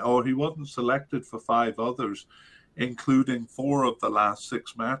in or he wasn't selected for 5 others, including 4 of the last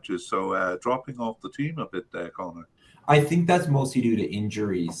 6 matches. So dropping off the team a bit there, Connor. I think that's mostly due to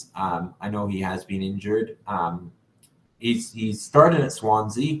injuries. I know he has been injured. He's started at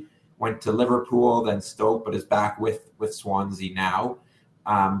Swansea, went to Liverpool, then Stoke, but is back with Swansea now.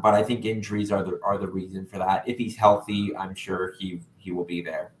 But I think injuries are the reason for that. If he's healthy, I'm sure he will be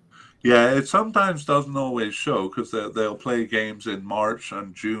there. Yeah, it sometimes doesn't always show because they'll play games in March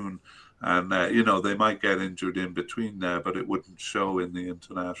and June. And, they might get injured in between there, but it wouldn't show in the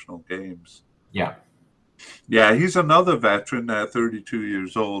international games. Yeah. Yeah, he's another veteran, 32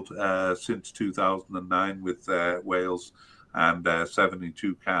 years old, since 2009 with Wales and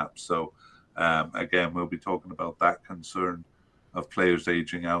 72 caps. So, again, we'll be talking about that concern of players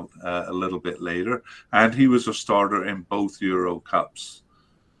aging out a little bit later. And he was a starter in both Euro Cups.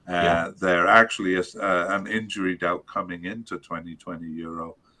 There actually is an injury doubt coming into 2020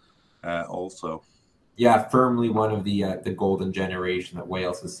 Euro. Also, yeah, firmly one of the golden generation that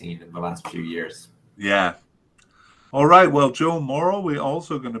Wales has seen in the last few years. Yeah. All right. Well, Joe Morrell, we're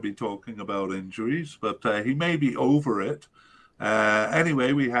also going to be talking about injuries, but he may be over it.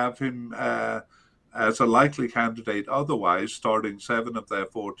 Anyway, we have him as a likely candidate otherwise, starting 7 of their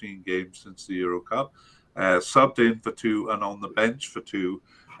 14 games since the Euro Cup, subbed in for 2 and on the bench for 2.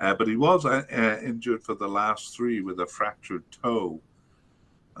 But he was injured for the last 3 with a fractured toe.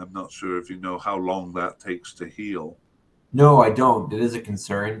 I'm not sure if you know how long that takes to heal. No, I don't. It is a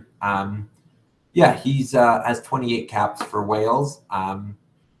concern. Yeah, he's has 28 caps for Wales.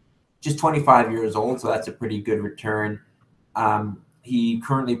 Just 25 years old, so that's a pretty good return. He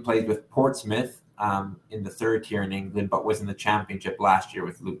currently plays with Portsmouth in the 3rd tier in England, but was in the Championship last year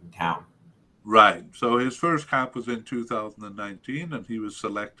with Luton Town. Right. So his first cap was in 2019, and he was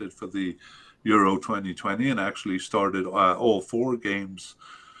selected for the Euro 2020 and actually started all 4 games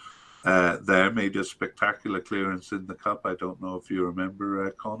there, made a spectacular clearance in the cup. I don't know if you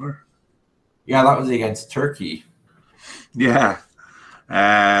remember, Connor. Yeah, that was against Turkey. Yeah.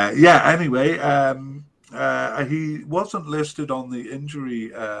 Anyway, he wasn't listed on the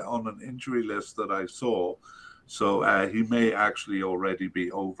injury on an injury list that I saw, so he may actually already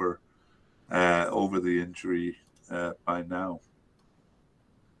be over the injury by now.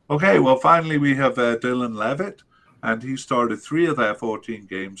 Okay, well, finally we have Dylan Levitt, and he started 3 of their 14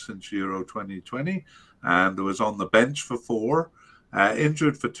 games since Euro 2020, and was on the bench for 4,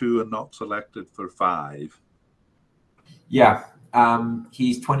 injured for 2, and not selected for 5. Yeah.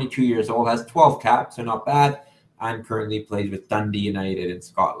 He's 22 years old, has 12 caps, so not bad, and currently plays with Dundee United in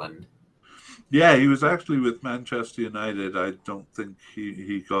Scotland. Yeah, he was actually with Manchester United. I don't think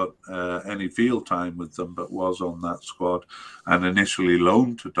he got any field time with them, but was on that squad and initially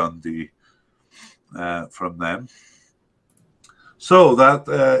loaned to Dundee from them. So that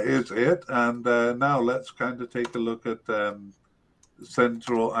is it. And now let's kind of take a look at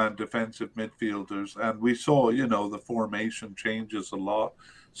central and defensive midfielders. And we saw, the formation changes a lot.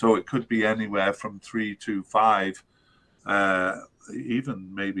 So it could be anywhere from 3 to 5,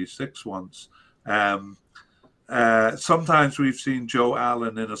 even maybe 6 once. Sometimes we've seen Joe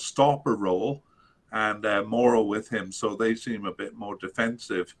Allen in a stopper role and Morrow with him. So they seem a bit more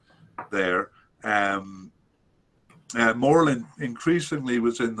defensive there. Moreland increasingly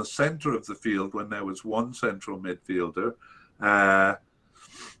was in the center of the field when there was one central midfielder.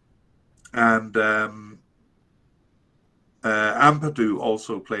 Ampadu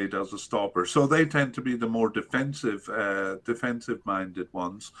also played as a stopper, so they tend to be the more defensive-minded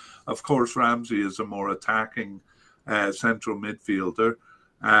ones. Of course, Ramsey is a more attacking central midfielder,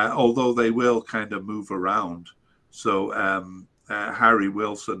 although they will kind of move around. So Harry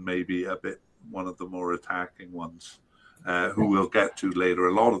Wilson may be a bit one of the more attacking ones, who we'll get to later.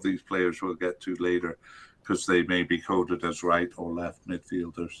 A lot of these players we'll get to later, because they may be coded as right or left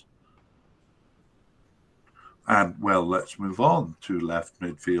midfielders. And, well, let's move on to left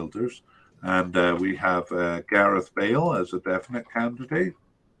midfielders. And we have Gareth Bale as a definite candidate.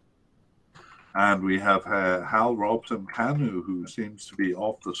 And we have Hal Robson-Kanu, who seems to be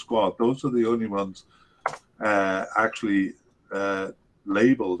off the squad. Those are the only ones actually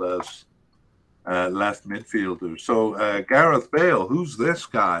labeled as left midfielders. So Gareth Bale, who's this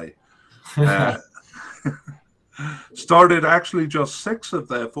guy? Started actually just 6 of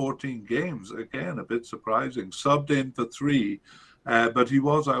their 14 games. Again, a bit surprising. Subbed in for 3, but he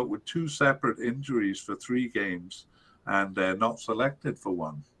was out with 2 separate injuries for 3 games and not selected for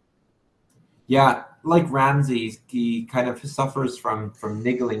 1. Yeah, like Ramsey, he kind of suffers from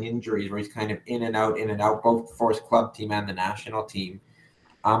niggling injuries where he's kind of in and out, both for his club team and the national team.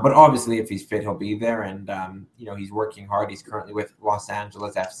 But obviously, if he's fit, he'll be there. And, he's working hard. He's currently with Los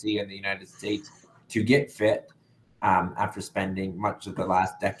Angeles FC in the United States to get fit. After spending much of the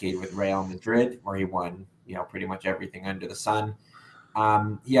last decade with Real Madrid, where he won, pretty much everything under the sun.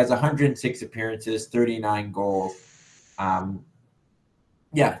 He has 106 appearances, 39 goals.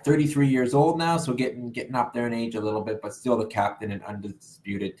 33 years old now, so getting up there in age a little bit, but still the captain and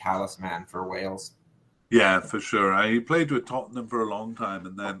undisputed talisman for Wales. Yeah, for sure. He played with Tottenham for a long time,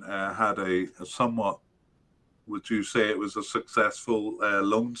 and then had a somewhat, would you say it was a successful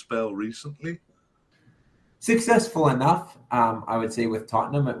loan spell recently? Successful enough, I would say, with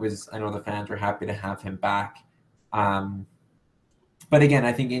Tottenham. I know the fans were happy to have him back. But again,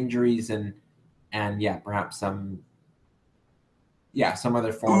 I think injuries and perhaps some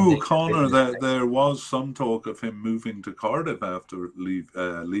other form. Ooh, Connor, there was some talk of him moving to Cardiff after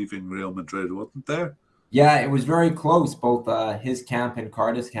leaving Real Madrid, wasn't there? Yeah, it was very close, both his camp and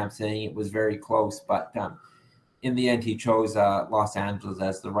Cardiff's camp saying it was very close, but in the end, he chose Los Angeles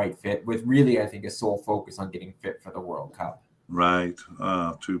as the right fit, with really, I think, a sole focus on getting fit for the World Cup. Right.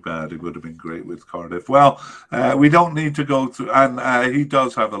 Oh, too bad. It would have been great with Cardiff. Well, we don't need to go through, and he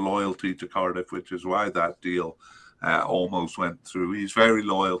does have a loyalty to Cardiff, which is why that deal almost went through. He's very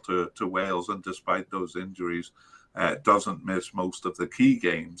loyal to Wales, and despite those injuries, doesn't miss most of the key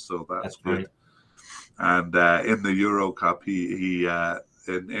games, so that's good. Right. And in the Euro Cup, he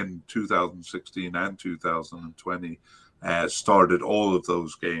in 2016 and 2020 started all of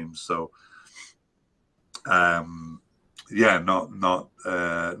those games. So yeah, not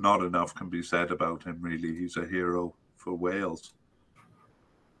enough can be said about him, really. He's a hero for Wales.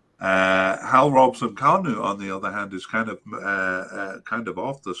 Hal Robson-Kanu, on the other hand, is kind of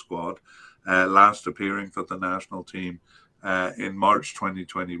off the squad, last appearing for the national team in March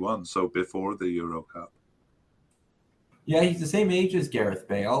 2021, so before the Euro Cup. Yeah, he's the same age as Gareth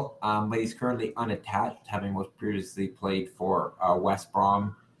Bale, but he's currently unattached, having most previously played for West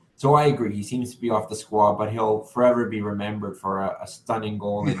Brom. So I agree, he seems to be off the squad, but he'll forever be remembered for a stunning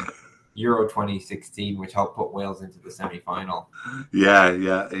goal in Euro 2016, which helped put Wales into the semi-final.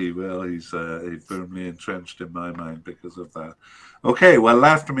 Yeah, he will. He's firmly entrenched in my mind because of that. Okay, well,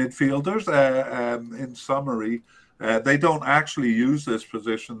 left midfielders, in summary, they don't actually use this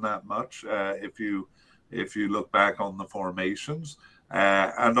position that much if you look back on the formations.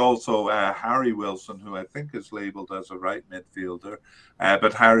 And also Harry Wilson, who I think is labelled as a right midfielder.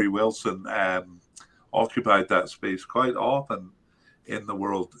 But Harry Wilson occupied that space quite often in the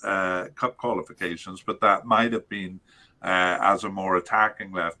World Cup qualifications, but that might have been as a more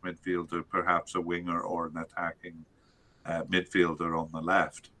attacking left midfielder, perhaps a winger or an attacking midfielder on the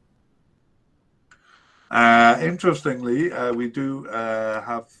left. Interestingly, we do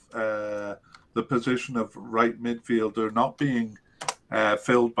have the position of right midfielder not being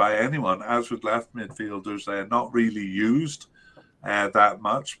filled by anyone, as with left midfielders, not really used that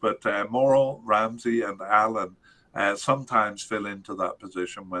much, but Morrell, Ramsey and Allen sometimes fill into that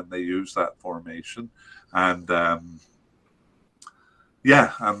position when they use that formation. And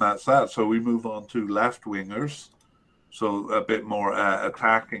yeah, and that's that. So we move on to left wingers. So a bit more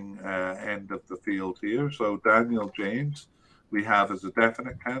attacking end of the field here. So Daniel James we have as a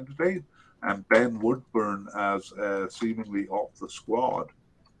definite candidate, and Ben Woodburn as seemingly off the squad.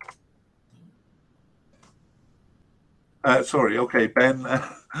 Daniel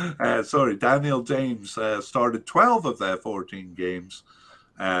James started 12 of their 14 games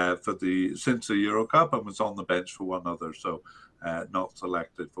since the Euro Cup and was on the bench for one other, so not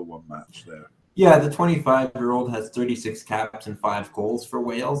selected for one match there. Yeah, the 25-year-old has 36 caps and 5 goals for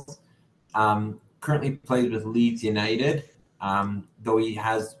Wales. Currently plays with Leeds United, though he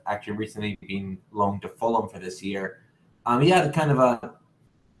has actually recently been loaned to Fulham for this year. He had kind of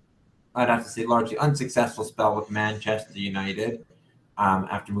I'd have to say, largely unsuccessful spell with Manchester United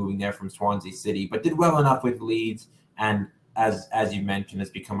after moving there from Swansea City, but did well enough with Leeds, and as you mentioned, has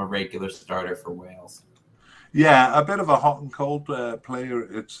become a regular starter for Wales. Yeah, a bit of a hot and cold player,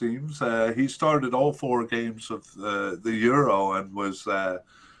 it seems. He started all 4 games of the Euro and was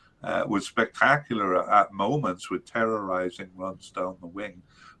spectacular at moments with terrorizing runs down the wing.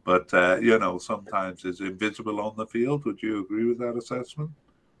 But, sometimes is invisible on the field. Would you agree with that assessment?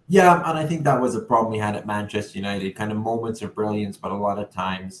 Yeah, and I think that was a problem we had at Manchester United, kind of moments of brilliance, but a lot of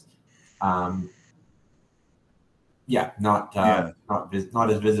times, not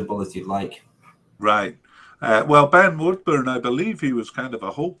as visible as you'd like. Right. Well, Ben Woodburn, I believe he was kind of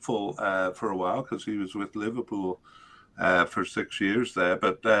a hopeful for a while because he was with Liverpool for 6 years there.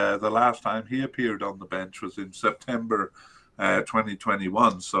 But the last time he appeared on the bench was in September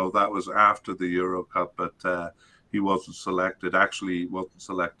 2021. So that was after the Euro Cup, but he wasn't selected. Actually, he wasn't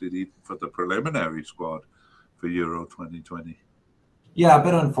selected even for the preliminary squad for Euro 2020. Yeah, a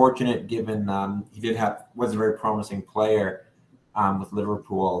bit unfortunate given he was a very promising player with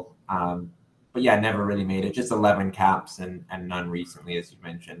Liverpool. But yeah, never really made it. Just 11 caps and none recently, as you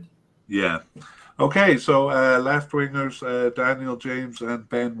mentioned. Yeah. Okay, so left wingers, Daniel James and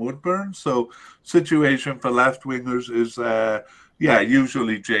Ben Woodburn. So situation for left wingers is,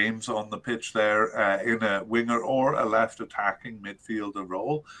 usually James on the pitch there in a winger or a left attacking midfielder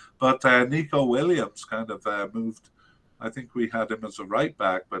role. But Nico Williams kind of moved. I think we had him as a right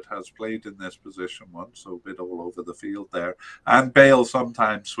back, but has played in this position once, so a bit all over the field there. And Bale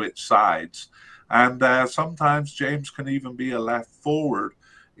sometimes switch sides. And sometimes James can even be a left forward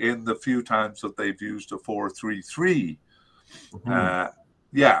in the few times that they've used a 4-3-3.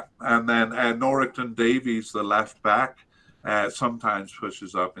 And then Norrington Davies, the left back, sometimes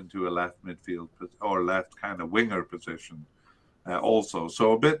pushes up into a left midfield or left kind of winger position also.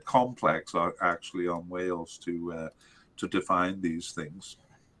 So a bit complex actually on Wales to define these things.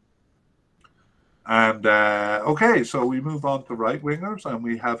 And so we move on to right wingers, and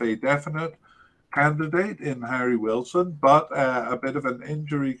we have a definite candidate in Harry Wilson, but a bit of an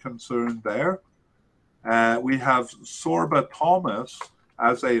injury concern there. We have Sorba Thomas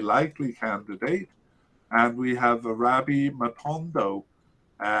as a likely candidate, and we have Arabi Matondo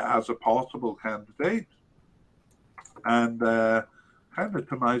as a possible candidate. And kind of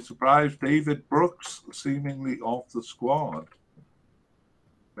to my surprise, David Brooks seemingly off the squad.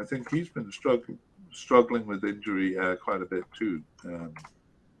 I think he's been struggling with injury quite a bit too.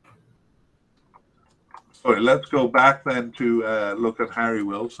 Sorry, let's go back then to look at Harry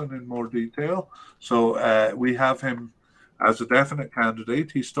Wilson in more detail. So we have him as a definite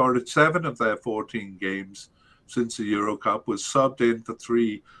candidate. He started 7 of their 14 games since the Euro Cup, was subbed in for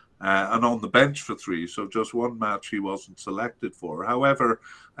 3 and on the bench for 3. So just one match he wasn't selected for. However,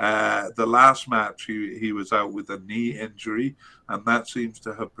 the last match he was out with a knee injury, and that seems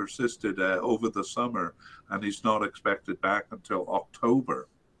to have persisted over the summer, and he's not expected back until October.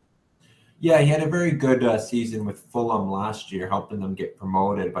 Yeah, he had a very good season with Fulham last year, helping them get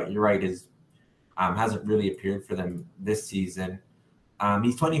promoted. But you're right, his hasn't really appeared for them this season.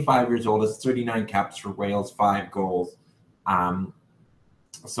 He's 25 years old, has 39 caps for Wales, 5 goals.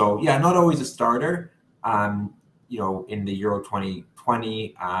 So yeah, not always a starter. In the Euro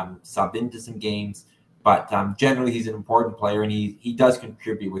 2020, subbed into some games, but generally he's an important player, and he does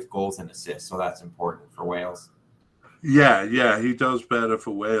contribute with goals and assists, so that's important for Wales. Yeah, he does better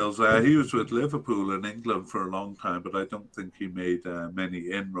for Wales. He was with Liverpool in England for a long time, but I don't think he made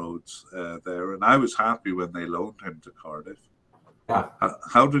many inroads there. And I was happy when they loaned him to Cardiff. Yeah.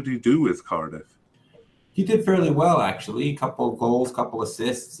 How did he do with Cardiff? He did fairly well, actually. A couple of goals, couple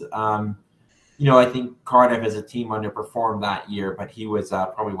assists. I think Cardiff as a team underperformed that year, but he was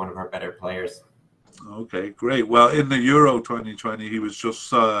probably one of our better players. Okay, great. Well, in the Euro 2020, he was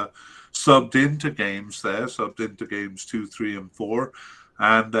just subbed into games 2, 3, and 4,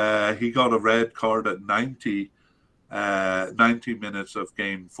 and he got a red card at 90 minutes of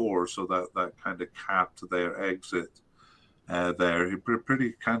game 4, so that kind of capped their exit there. He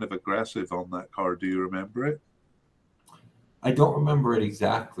pretty kind of aggressive on that card. Do you remember it? I don't remember it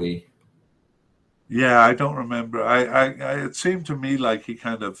exactly. Yeah, I don't remember. It seemed to me like he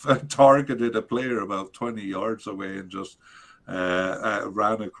kind of targeted a player about 20 yards away and just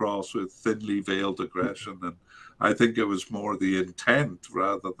ran across with thinly veiled aggression, and I think it was more the intent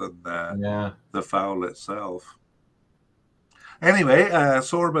rather than the foul itself. Anyway,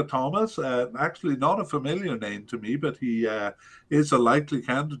 Sorba Thomas, actually not a familiar name to me, but he is a likely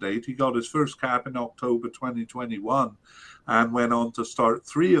candidate. He got his first cap in October 2021 and went on to start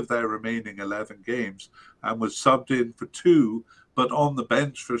 3 of their remaining 11 games and was subbed in for 2, but on the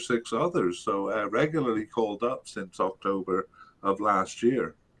bench for 6 others. So regularly called up since October of last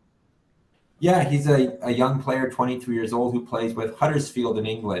year. Yeah, he's a young player, 23 years old, who plays with Huddersfield in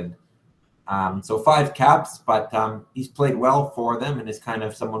England. So 5 caps, but he's played well for them and is kind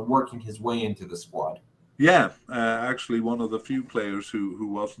of someone working his way into the squad. Yeah, actually one of the few players who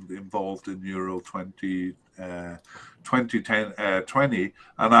wasn't involved in Euro 2020,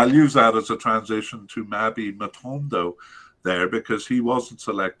 and I'll use that as a transition to Mabi Matondo there, because he wasn't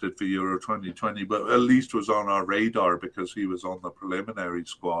selected for Euro 2020, but at least was on our radar because he was on the preliminary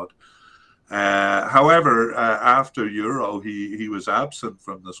squad. However, after Euro, he was absent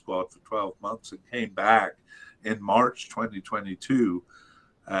from the squad for 12 months and came back in March 2022.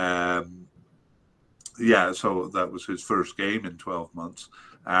 So that was his first game in 12 months.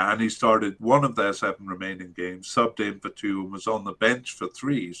 And he started one of their 7 remaining games, subbed in for 2, and was on the bench for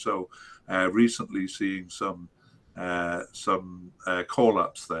 3. So recently seeing some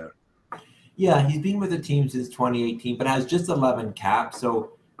call-ups there. Yeah, he's been with the team since 2018, but has just 11 caps.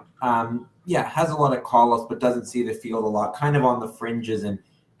 So, has a lot of call-ups, but doesn't see the field a lot, kind of on the fringes and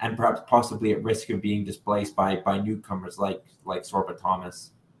perhaps possibly at risk of being displaced by newcomers like Sorba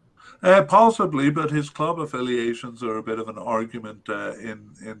Thomas. Possibly, but his club affiliations are a bit of an argument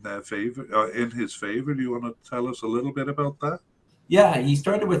in their favor, in his favor. Do you want to tell us a little bit about that? Yeah, he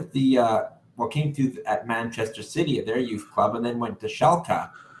started with came through at Manchester City at their youth club, and then went to Schalke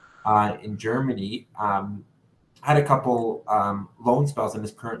in Germany. Had a couple loan spells and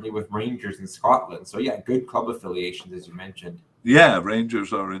is currently with Rangers in Scotland. So yeah, good club affiliations, as you mentioned. Yeah,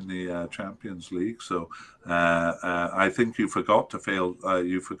 Rangers are in the Champions League. So I think you forgot to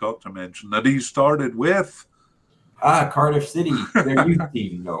mention that he started with Cardiff City, their youth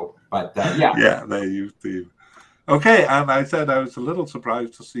team, though. But yeah, their youth team. Okay, and I said I was a little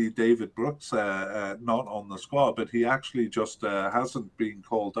surprised to see David Brooks not on the squad, but he actually just hasn't been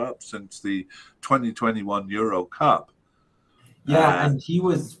called up since the 2021 Euro Cup. Yeah, and he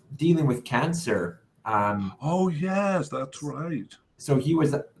was dealing with cancer. Oh, yes, that's right. So he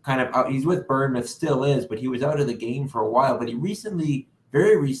was kind of out. He's with Bournemouth, still is, but he was out of the game for a while. But he recently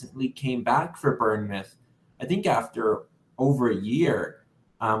very recently came back for Bournemouth, I think after over a year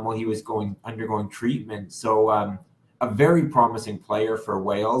while he was undergoing treatment. So a very promising player for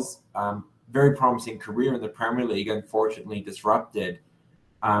Wales, very promising career in the Premier League, unfortunately disrupted.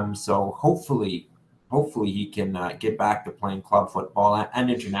 So hopefully he can get back to playing club football and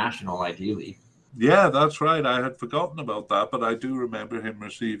international, ideally. Yeah, that's right. I had forgotten about that, but I do remember him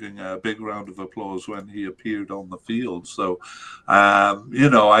receiving a big round of applause when he appeared on the field. So,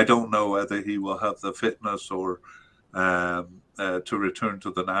 I don't know whether he will have the fitness or to return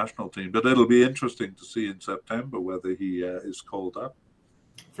to the national team, but it'll be interesting to see in September whether he is called up.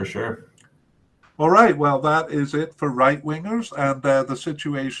 For sure. All right. Well, that is it for right wingers, and the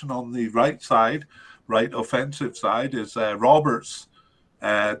situation on the right side, right offensive side, is Roberts.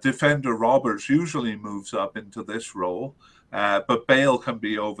 Defender Roberts usually moves up into this role, but Bale can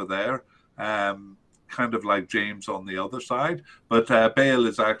be over there, kind of like James on the other side. But Bale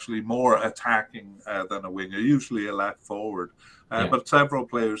is actually more attacking than a winger, usually a left forward. But several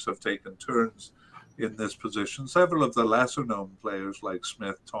players have taken turns in this position. Several of the lesser known players like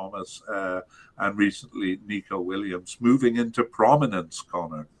Smith, Thomas, and recently Nico Williams moving into prominence,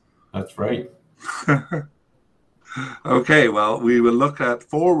 Connor. That's right. Okay, well, we will look at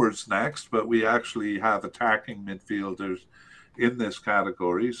forwards next, but we actually have attacking midfielders in this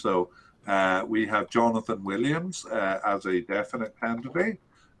category. So we have Jonathan Williams as a definite candidate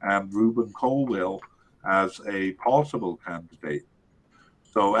and Ruben Colwill as a possible candidate.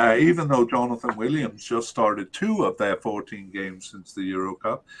 So even though Jonathan Williams just started 2 of their 14 games since the Euro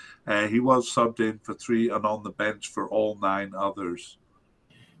Cup, he was subbed in for 3 and on the bench for all 9 others.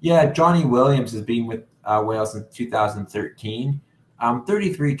 Yeah, Johnny Williams has been with Wales since 2013.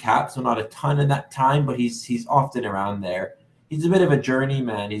 33 caps, so not a ton in that time, but he's often around there. He's a bit of a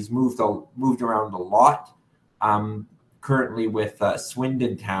journeyman. He's moved around a lot. Currently with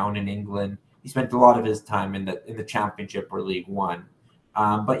Swindon Town in England. He spent a lot of his time in the Championship or League One.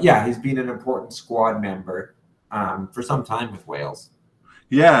 But yeah, he's been an important squad member for some time with Wales.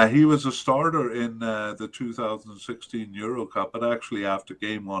 Yeah, he was a starter in the 2016 Euro Cup, but actually after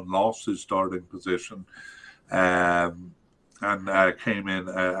game 1 lost his starting position and came in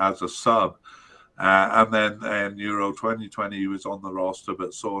as a sub. And then in Euro 2020, he was on the roster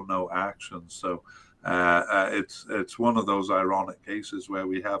but saw no action. So it's one of those ironic cases where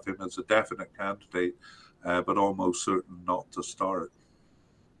we have him as a definite candidate, but almost certain not to start.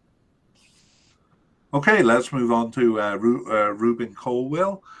 Okay, let's move on to Ruben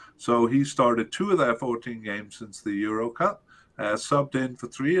Colwill. So he started 2 of their 14 games since the Euro Cup, subbed in for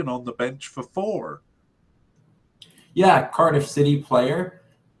 3 and on the bench for 4. Yeah, Cardiff City player.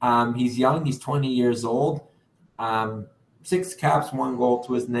 He's young. He's 20 years old. 6 caps, 1 goal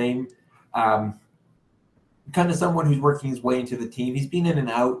to his name. Kind of someone who's working his way into the team. He's been in and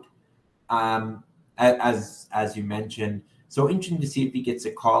out, as you mentioned. So interesting to see if he gets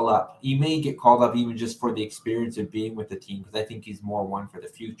a call up. He may get called up even just for the experience of being with the team, because I think he's more one for the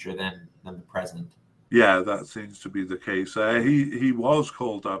future than the present. Yeah, that seems to be the case. He was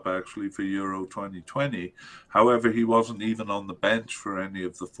called up actually for Euro 2020. However, he wasn't even on the bench for any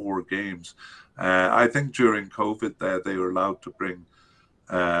of the 4 games. I think during COVID they were allowed to bring,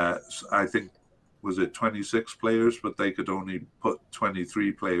 I think, was it 26 players, but they could only put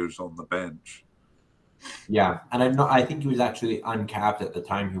 23 players on the bench. Yeah, and I think he was actually uncapped at the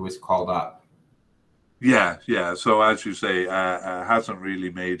time he was called up. Yeah. So as you say, hasn't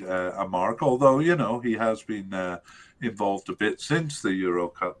really made a mark, although, he has been involved a bit since the Euro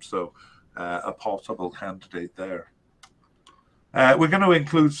Cup, so a possible candidate there. We're going to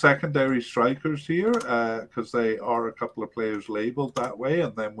include secondary strikers here because they are a couple of players labeled that way,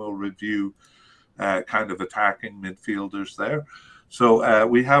 and then we'll review kind of attacking midfielders there. So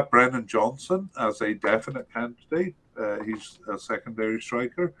we have Brennan Johnson as a definite candidate. He's a secondary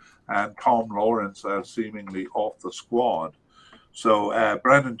striker, and Tom Lawrence as seemingly off the squad. So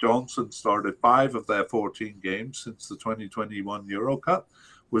Brennan Johnson started 5 of their 14 games since the 2021 Euro Cup,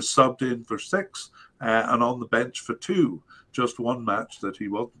 was subbed in for 6 and on the bench for 2, just 1 match that he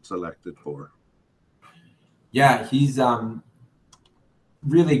wasn't selected for. Yeah, he's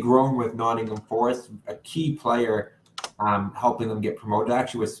really grown with Nottingham Forest, a key player helping them get promoted.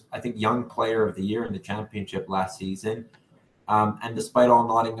 Actually was, I think, Young Player of the Year in the Championship last season. And despite all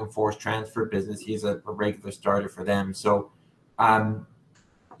Nottingham Forest transfer business, he's a regular starter for them. So,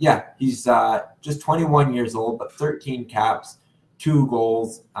 he's just 21 years old, but 13 caps, 2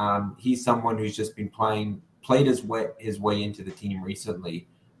 goals. He's someone who's just been played his way into the team recently.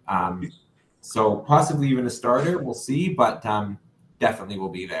 So possibly even a starter, we'll see, but definitely will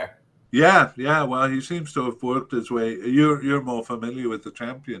be there. Yeah, yeah. Well, he seems to have worked his way. You're more familiar with the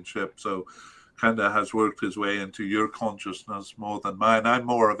championship, so kind of has worked his way into your consciousness more than mine. I'm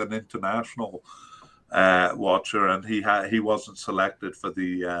more of an international watcher, and he wasn't selected for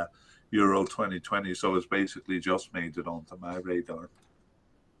the Euro 2020, so it's basically just made it onto my radar.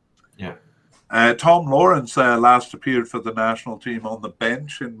 Yeah. Tom Lawrence last appeared for the national team on the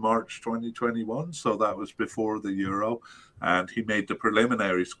bench in March 2021, so that was before the Euro, and he made the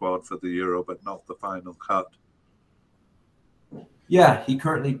preliminary squad for the Euro, but not the final cut. Yeah, he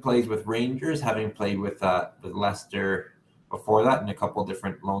currently plays with Rangers, having played with Leicester before that in a couple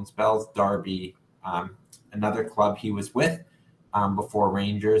different loan spells. Derby, another club he was with before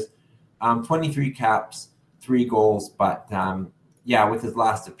Rangers. 23 caps, 3 goals, but yeah, with his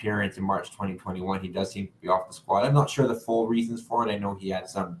last appearance in March 2021, he does seem to be off the squad. I'm not sure the full reasons for it. I know he had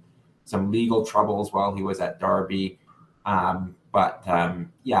some legal troubles while he was at Derby, but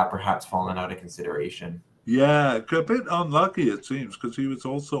yeah, perhaps fallen out of consideration. Yeah, a bit unlucky it seems, because he was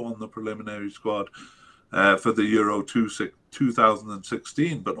also on the preliminary squad for the Euro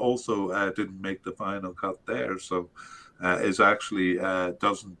 2016, but also didn't make the final cut there. So is actually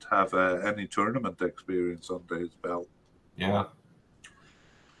doesn't have any tournament experience under his belt. Yeah.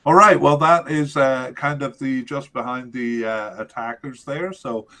 All right. Well, that is kind of the just behind the attackers there.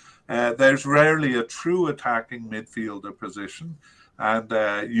 So there's rarely a true attacking midfielder position. And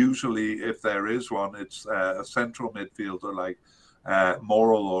usually, if there is one, it's a central midfielder like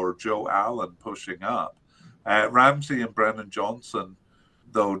Morrell or Joe Allen pushing up. Ramsey and Brennan Johnson,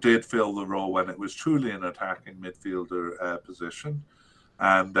 though, did fill the role when it was truly an attacking midfielder position.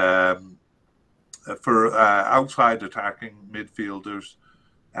 And for outside attacking midfielders,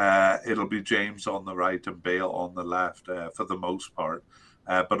 it'll be James on the right and Bale on the left for the most part.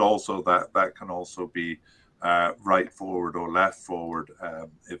 But also that can also be right forward or left forward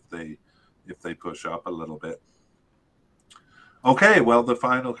if they push up a little bit. Okay, well, the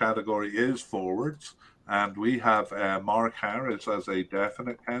final category is forwards, and we have Mark Harris as a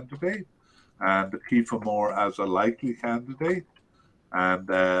definite candidate, and Kiefer Moore as a likely candidate,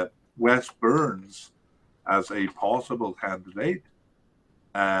 and Wes Burns as a possible candidate.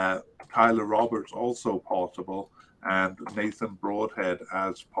 Tyler Roberts also possible, and Nathan Broadhead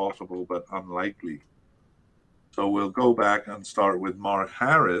as possible but unlikely. So we'll go back and start with Mark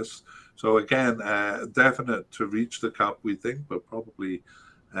Harris. So again, definite to reach the cup, we think, but probably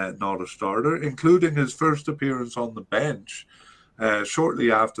not a starter, including his first appearance on the bench shortly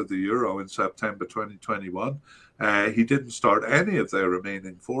after the Euro in September 2021. He didn't start any of their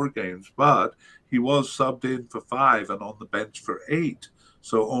remaining 4 games, but he was subbed in for 5 and on the bench for 8.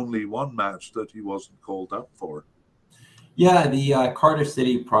 So only 1 match that he wasn't called up for. Yeah, the Cardiff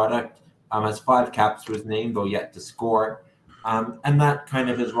City product has 5 caps to his name, though yet to score. And that kind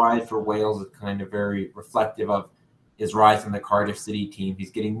of his rise for Wales is kind of very reflective of his rise in the Cardiff City team. He's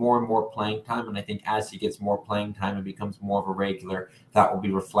getting more and more playing time, and I think as he gets more playing time and becomes more of a regular, that will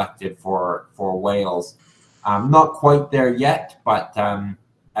be reflected for Wales. Not quite there yet, but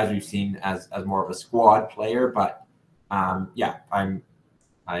as we've seen as more of a squad player. But yeah,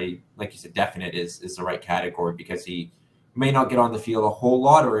 I like you said, definite is the right category because he may not get on the field a whole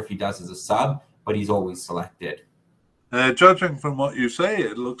lot, or if he does as a sub, but he's always selected. Judging from what you say,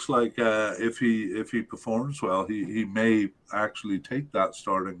 it looks like if he performs well, he may actually take that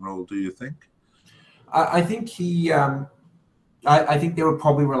starting role. Do you think? I think he. I think they would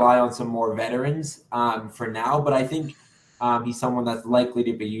probably rely on some more veterans for now, but I think he's someone that's likely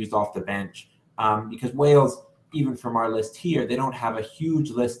to be used off the bench because Wales, even from our list here, they don't have a huge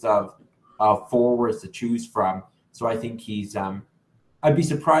list of forwards to choose from. So I think he's. I'd be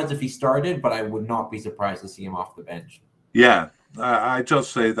surprised if he started, but I would not be surprised to see him off the bench. Yeah, I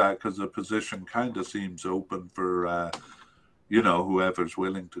just say that because the position kind of seems open for, whoever's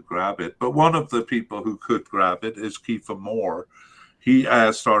willing to grab it. But one of the people who could grab it is Kiefer Moore. He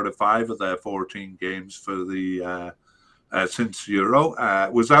started 5 of their 14 games for the since Euro.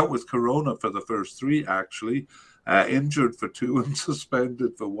 Was out with Corona for the first 3, actually. Injured for 2 and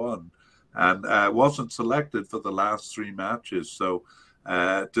suspended for 1. And wasn't selected for the last 3 matches. So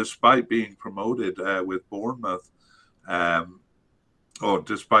despite being promoted with Bournemouth, or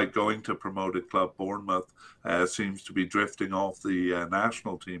despite going to promoted club Bournemouth, seems to be drifting off the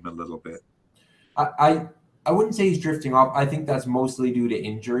national team a little bit. I wouldn't say he's drifting off. I think that's mostly due to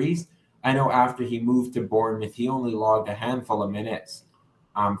injuries. I know after he moved to Bournemouth, he only logged a handful of minutes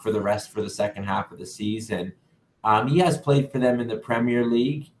for the second half of the season. He has played for them in the Premier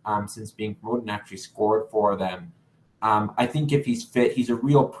League since being promoted and actually scored for them. I think if he's fit, he's a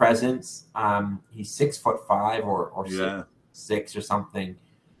real presence. He's 6'5" or 6'6" or something.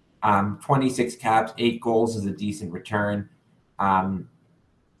 26 caps, 8 goals is a decent return.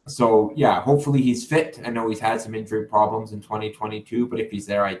 So yeah, hopefully he's fit. I know he's had some injury problems in 2022, but if he's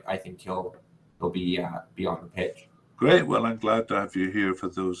there, I think he'll be on the pitch. Great. Well, I'm glad to have you here for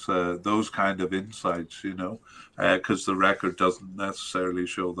those kind of insights, because the record doesn't necessarily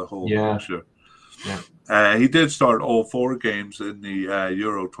show the whole picture. Yeah. He did start all 4 games in the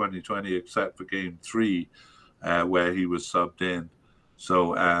Euro 2020, except for game 3, where he was subbed in.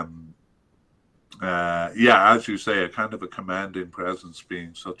 So, as you say, a kind of a commanding presence,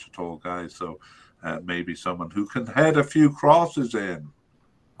 being such a tall guy. So maybe someone who can head a few crosses in.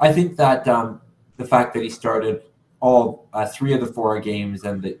 I think that the fact that he started all 3 of the 4 games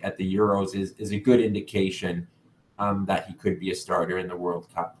and at the Euros is a good indication that he could be a starter in the World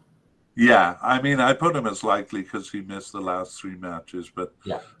Cup. Yeah, I mean, I put him as likely because he missed the last 3 matches. But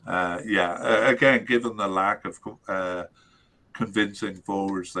again, given the lack of convincing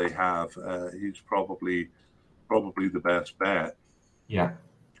forwards they have, he's probably the best bet. Yeah.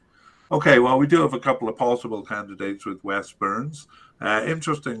 Okay, well, we do have a couple of possible candidates with Wes Burns.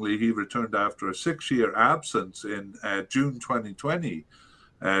 Interestingly, he returned after a 6-year absence in June 2020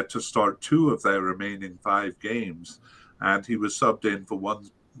 to start 2 of their remaining 5 games, and he was subbed in for one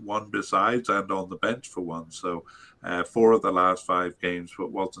besides and on the bench for 1. So 4 of the last 5 games,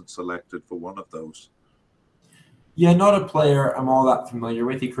 but wasn't selected for 1 of those. Yeah, not a player I'm all that familiar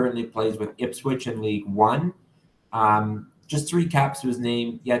with. He currently plays with Ipswich in League One. Just 3 caps to his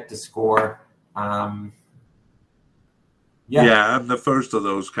name, yet to score. And the first of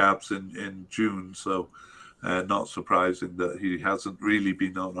those caps in June, so not surprising that he hasn't really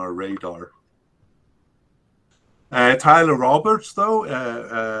been on our radar. Tyler Roberts,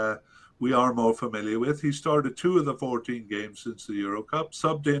 though, we are more familiar with. He started 2 of the 14 games since the Euro Cup,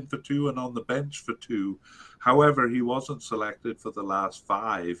 subbed in for 2 and on the bench for 2. However, he wasn't selected for the last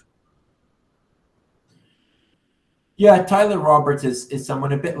 5. Yeah, Tyler Roberts is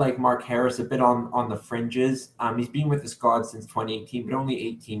someone a bit like Mark Harris, a bit on the fringes. He's been with the squad since 2018, but only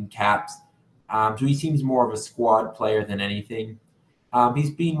 18 caps. So he seems more of a squad player than anything. He's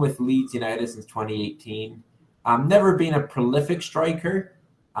been with Leeds United since 2018. Never been a prolific striker,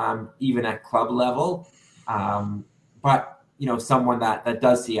 even at club level. But, someone that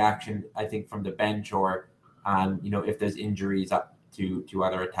does see action, I think, from the bench or, if there's injuries up to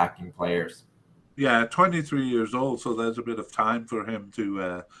other attacking players. Yeah, 23 years old, so there's a bit of time for him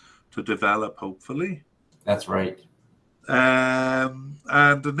to develop, hopefully. That's right.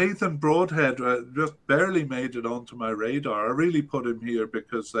 And Nathan Broadhead just barely made it onto my radar. I really put him here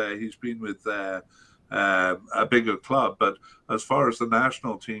because he's been with a bigger club. But as far as the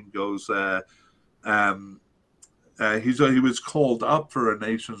national team goes, he was called up for a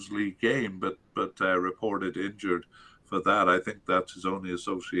Nations League game, but reported injured. For that, I think that's his only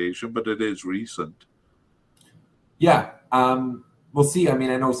association, but it is recent. Yeah, we'll see. I mean,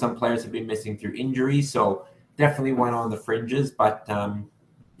 I know some players have been missing through injury, so definitely one on the fringes. But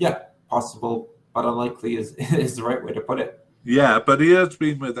possible, but unlikely is the right way to put it. Yeah, but he has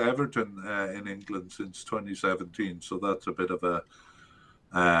been with Everton in England since 2017, so that's a bit of a,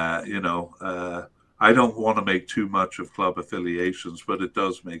 I don't want to make too much of club affiliations, but it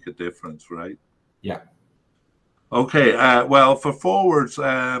does make a difference, right? Yeah. Okay, well, for forwards,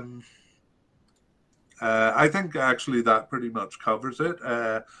 I think actually that pretty much covers it.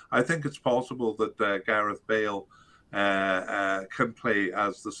 I think it's possible that Gareth Bale can play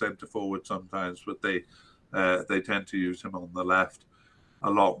as the centre forward sometimes, but they tend to use him on the left a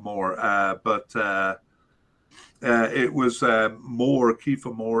lot more. But it was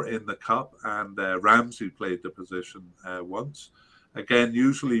Kiefer Moore in the Cup, and Ramsey played the position once. Again,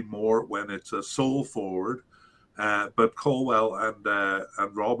 usually Moore when it's a sole forward. But Colwell and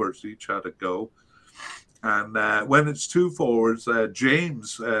Roberts each had a go. And when it's 2 forwards,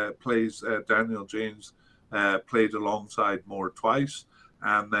 James plays, Daniel James played alongside Moore twice.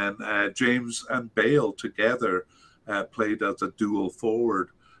 And then James and Bale together played as a dual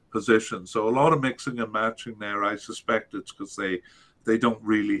forward position. So a lot of mixing and matching there. I suspect it's because they don't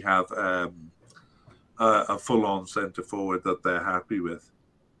really have a full-on centre forward that they're happy with.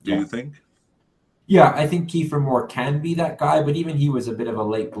 Do you think? Yeah, I think Kiefer Moore can be that guy, but even he was a bit of a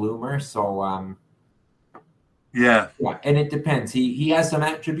late bloomer. So, and it depends. He has some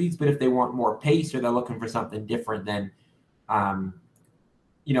attributes, but if they want more pace or they're looking for something different, then,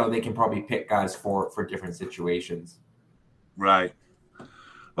 they can probably pick guys for different situations. Right.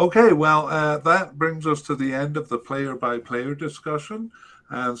 Okay, well, that brings us to the end of the player-by-player discussion.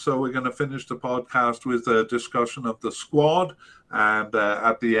 And so we're going to finish the podcast with a discussion of the squad. And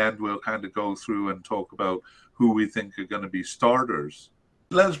at the end, we'll kind of go through and talk about who we think are going to be starters.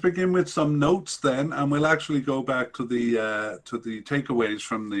 let's begin with some notes then, and we'll actually go back to the takeaways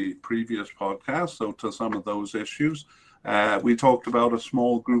from the previous podcast. So to some of those issues, we talked about a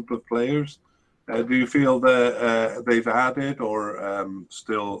small group of players. Do you feel that they've added, or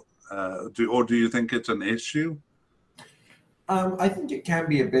still, do you think it's an issue? I think it can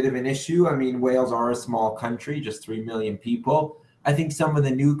be a bit of an issue. I mean, Wales are a small country, just 3 million people. I think some of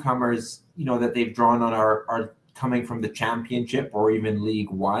the newcomers, that they've drawn on are coming from the Championship or even League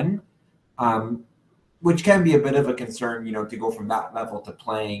One, which can be a bit of a concern, to go from that level to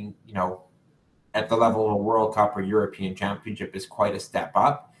playing, at the level of a World Cup or European Championship is quite a step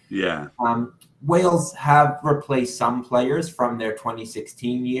up. Yeah. Wales have replaced some players from their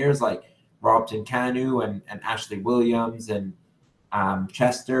 2016 years, like Robson Kanu and Ashley Williams and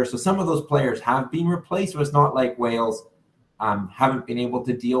Chester. So some of those players have been replaced. So it's not like Wales haven't been able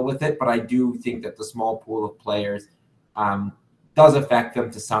to deal with it, but I do think that the small pool of players does affect them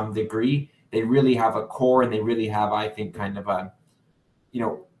to some degree. They really have a core, and they really have, I think, kind of a,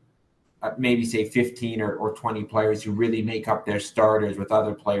 maybe say 15 or 20 players who really make up their starters, with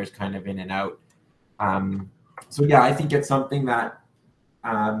other players kind of in and out. So yeah, I think it's something that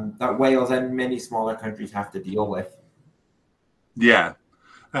Wales and many smaller countries have to deal with. Yeah.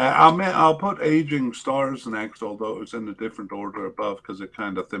 I'll put Aging Stars next, although it's in a different order above, because it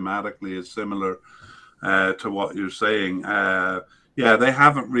kind of thematically is similar to what you're saying. Yeah, they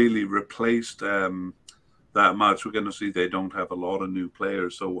haven't really replaced that much. We're going to see they don't have a lot of new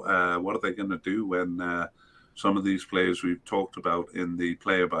players. So what are they going to do when some of these players we've talked about in the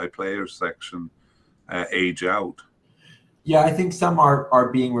player-by-player section age out? Yeah, I think some are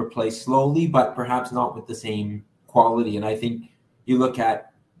being replaced slowly, but perhaps not with the same quality. And I think you look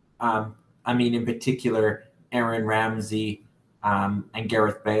at, in particular, Aaron Ramsey and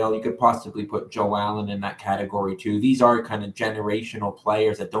Gareth Bale. You could possibly put Joe Allen in that category too. These are kind of generational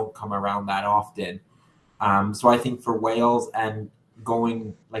players that don't come around that often. So I think for Wales, and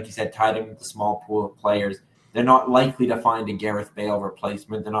going, like you said, tied in with the small pool of players, they're not likely to find a Gareth Bale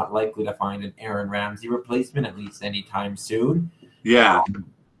replacement. They're not likely to find an Aaron Ramsey replacement, at least anytime soon. Yeah.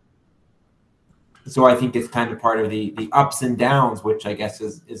 So I think it's kind of part of the ups and downs, which I guess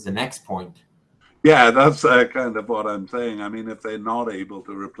is the next point. Yeah, that's kind of what I'm saying. I mean, if they're not able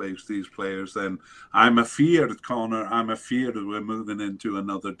to replace these players, then I'm afeared, Connor, that we're moving into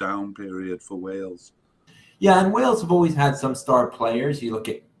another down period for Wales. Yeah, and Wales have always had some star players. You look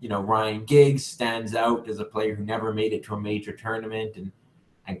at, Ryan Giggs stands out as a player who never made it to a major tournament,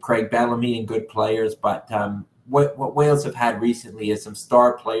 and Craig Bellamy, and good players. But what Wales have had recently is some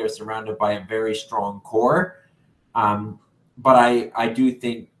star players surrounded by a very strong core. But I do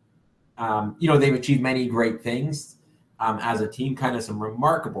think, they've achieved many great things as a team, kind of some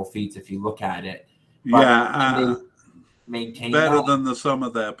remarkable feats if you look at it. But yeah, maintain better than the sum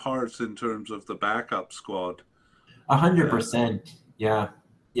of their parts in terms of the backup squad. 100%. Yeah.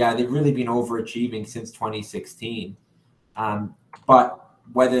 Yeah, they've really been overachieving since 2016. But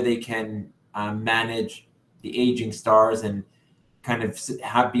whether they can manage the aging stars and kind of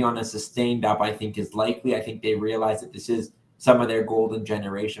be on a sustained up, I think is likely. I think they realize that this is some of their golden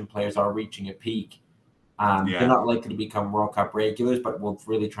generation players are reaching a peak. They're not likely to become World Cup regulars, but we'll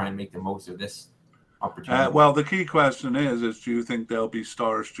really try and make the most of this opportunity. Well, the key question is do you think they'll be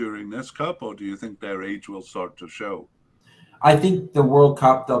stars during this Cup, or do you think their age will start to show? I think the World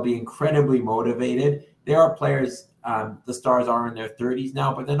Cup, they'll be incredibly motivated. There are players, the stars are in their 30s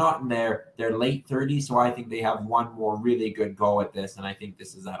now, but they're not in their late 30s. So I think they have one more really good go at this, and I think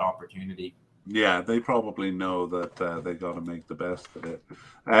this is that opportunity. Yeah, they probably know that they got to make the best of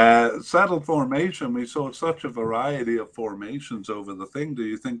it. Settled formation, we saw such a variety of formations over the thing. Do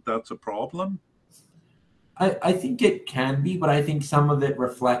you think that's a problem? I think it can be, but I think some of it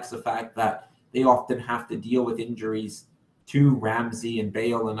reflects the fact that they often have to deal with injuries to Ramsey and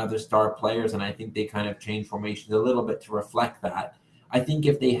Bale and other star players, and I think they kind of change formations a little bit to reflect that. I think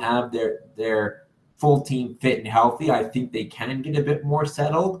if they have their full team fit and healthy, I think they can get a bit more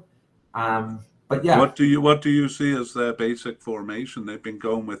settled. But yeah, what do you see as their basic formation? They've been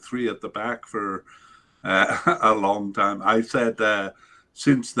going with three at the back for a long time. I said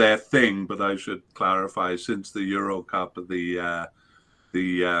since their thing, but I should clarify since the Euro Cup, the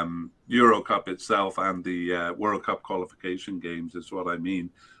Euro Cup itself and the World Cup qualification games is what I mean,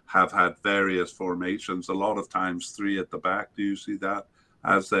 have had various formations, a lot of times three at the back. Do you see that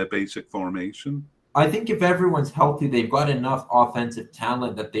as their basic formation? I think if everyone's healthy, they've got enough offensive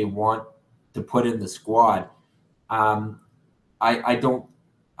talent that they want to put in the squad. I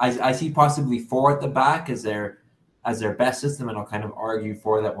see possibly four at the back as their best system, and I'll kind of argue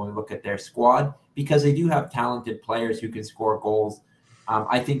for that when we look at their squad, because they do have talented players who can score goals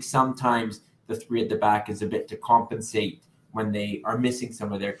I think sometimes the three at the back is a bit to compensate when they are missing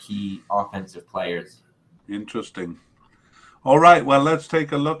some of their key offensive players. Interesting. All right, well, let's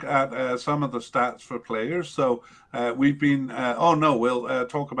take a look at some of the stats for players. So we've been, we'll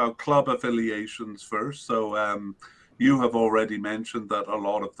talk about club affiliations first. So you have already mentioned that a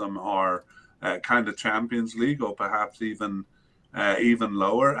lot of them are kind of Champions League or perhaps even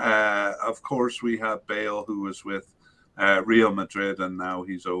lower. Of course, we have Bale, who was with Real Madrid, and now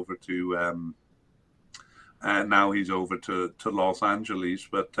he's over to Los Angeles.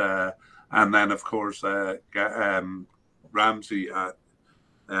 But and then, of course, Ramsey at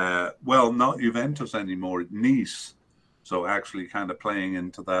not Juventus anymore, Nice. So actually, kind of playing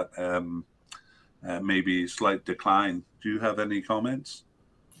into that maybe slight decline. Do you have any comments?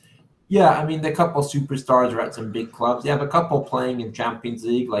 Yeah, I mean, the couple superstars are at some big clubs. They have a couple playing in Champions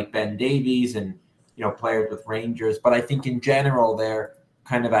League, like Ben Davies and players with Rangers. But I think in general, they're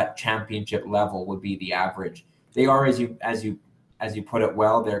kind of at championship level would be the average. They are, as you put it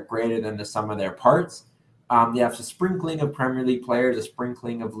well, they're greater than the sum of their parts. They have a sprinkling of Premier League players, a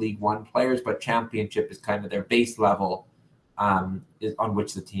sprinkling of League One players, but championship is kind of their base level on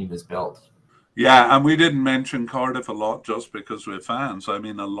which the team is built. Yeah, and we didn't mention Cardiff a lot just because we're fans. I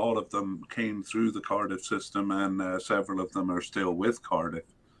mean, a lot of them came through the Cardiff system, and several of them are still with Cardiff.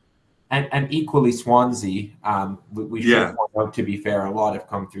 And equally Swansea. We should point out, to be fair, a lot have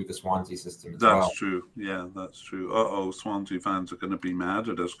come through the Swansea system as well. That's true. Yeah, that's true. Swansea fans are going to be mad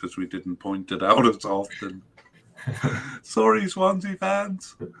at us because we didn't point it out as often. Sorry, Swansea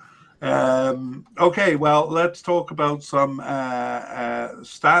fans. Okay, well, let's talk about some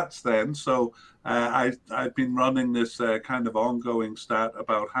stats then. So I've been running this kind of ongoing stat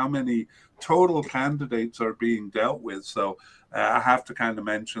about how many total candidates are being dealt with. So I have to kind of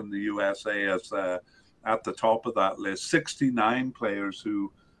mention the USA as at the top of that list. 69 players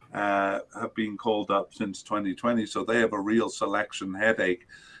who have been called up since 2020. So they have a real selection headache.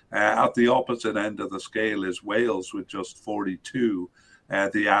 At the opposite end of the scale is Wales with just 42.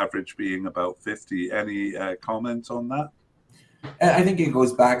 The average being about 50. Any comments on that? I think it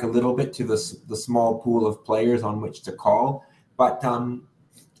goes back a little bit to the small pool of players on which to call. But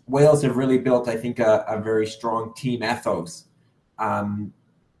Wales have really built, I think, a very strong team ethos.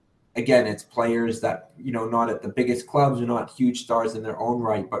 Again, it's players that, not at the biggest clubs or not huge stars in their own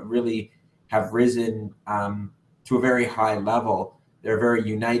right, but really have risen to a very high level. They're a very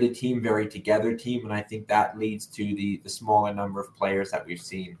united team, very together team, and I think that leads to the smaller number of players that we've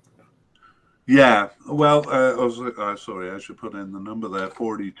seen. Yeah, well, sorry, I should put in the number there,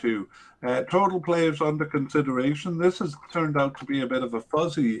 42. Total players under consideration. This has turned out to be a bit of a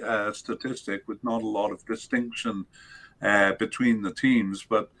fuzzy statistic with not a lot of distinction between the teams,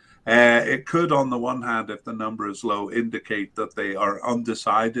 but it could, on the one hand, if the number is low, indicate that they are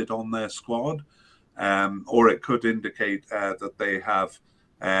undecided on their squad. Or it could indicate that they have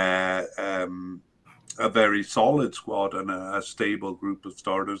a very solid squad and a stable group of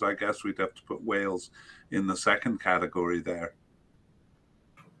starters. I guess we'd have to put Wales in the second category there.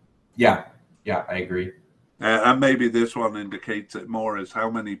 Yeah, I agree. And maybe this one indicates it more is how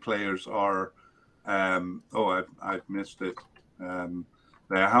many players are. I've missed it.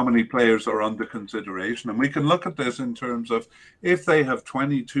 How many players are under consideration? And we can look at this in terms of if they have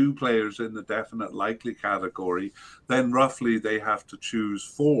 22 players in the definite likely category, then roughly they have to choose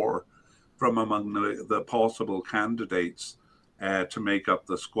 4 from among the possible candidates to make up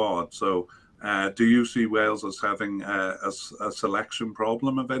the squad. So do you see Wales as having a selection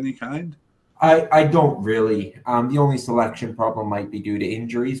problem of any kind? I don't really. The only selection problem might be due to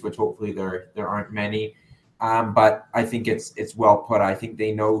injuries, which hopefully there aren't many. But I think it's well put. I think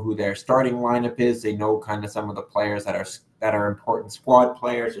they know who their starting lineup is. They know kind of some of the players that are important squad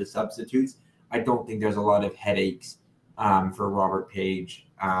players or substitutes. I don't think there's a lot of headaches for Robert Page.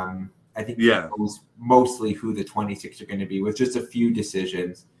 I think he knows mostly who the 26 are going to be, with just a few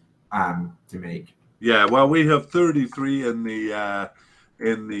decisions to make. Yeah, well, we have 33 in the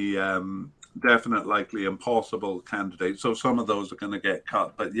definite, likely, impossible candidates. So some of those are going to get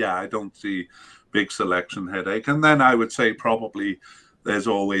cut. But yeah, I don't see big selection headache. And then I would say probably there's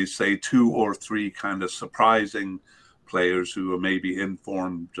always, say, 2 or 3 kind of surprising players who are maybe in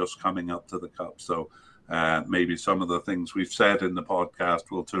form just coming up to the Cup. So maybe some of the things we've said in the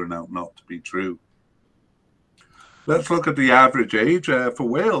podcast will turn out not to be true. Let's look at the average age. For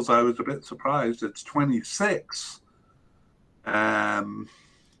Wales, I was a bit surprised. It's 26.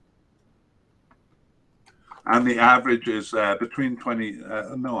 And the average is between 20.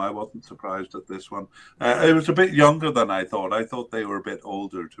 No, I wasn't surprised at this one. It was a bit younger than I thought. I thought they were a bit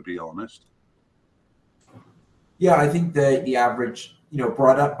older, to be honest. Yeah, I think the average,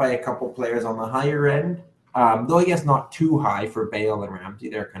 brought up by a couple players on the higher end, though I guess not too high for Bale and Ramsey.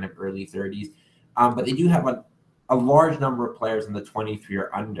 They're kind of early 30s. But they do have a large number of players in the 23 or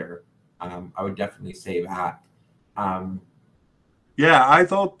under. I would definitely say that. Yeah, I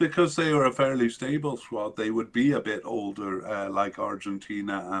thought because they were a fairly stable squad, they would be a bit older, like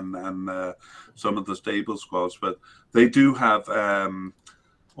Argentina and some of the stable squads. But they do have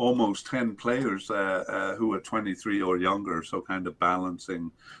almost 10 players who are 23 or younger, so kind of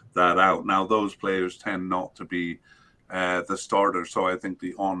balancing that out. Now, those players tend not to be the starter, so I think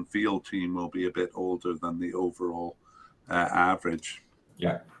the on-field team will be a bit older than the overall average.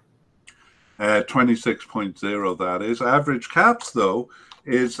 Yeah. 26.0, that is. Average caps, though,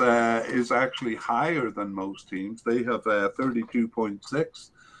 is actually higher than most teams. They have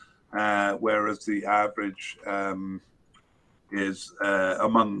 32.6, whereas the average is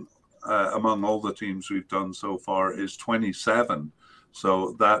among all the teams we've done so far is 27.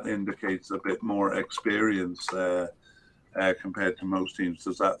 So that indicates a bit more experience compared to most teams.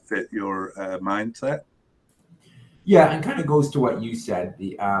 Does that fit your mindset? Yeah, and kind of goes to what you said.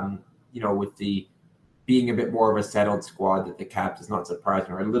 The with the being a bit more of a settled squad, that the caps is not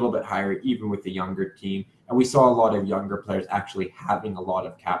surprising, or a little bit higher even with the younger team. And we saw a lot of younger players actually having a lot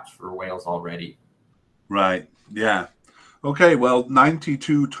of caps for Wales already. Right. Yeah. Okay. Well,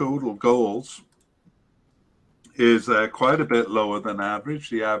 92 total goals is quite a bit lower than average.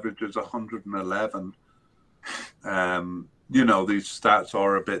 The average is 111. These stats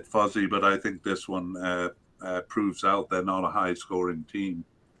are a bit fuzzy, but I think this one proves out they're not a high-scoring team.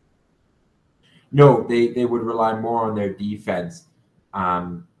 No, they would rely more on their defense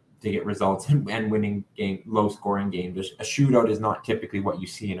to get results and winning low-scoring games. A shootout is not typically what you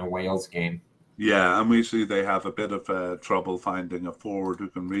see in a Wales game. Yeah, and we see they have a bit of trouble finding a forward who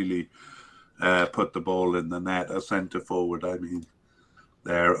can really put the ball in the net, a centre forward, I mean.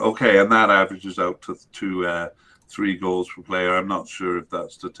 There. Okay, and that averages out to 3 goals per player. I'm not sure if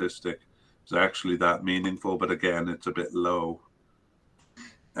that statistic is actually that meaningful, but again, it's a bit low.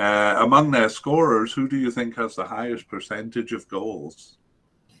 Among their scorers, who do you think has the highest percentage of goals?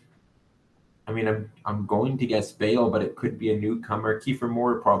 I mean, I'm going to guess Bale, but it could be a newcomer. Kiefer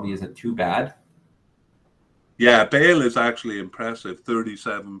Moore probably isn't too bad. Yeah, Bale is actually impressive,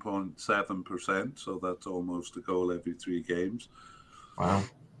 37.7%, so that's almost a goal every 3 games. Wow.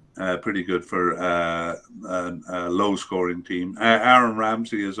 Pretty good for a low-scoring team. Aaron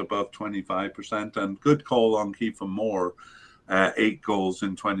Ramsey is above 25%, and good call on Kiefer Moore. 8 goals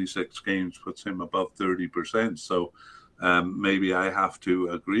in 26 games puts him above 30%. So maybe I have to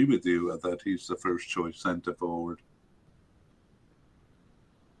agree with you that he's the first choice centre forward.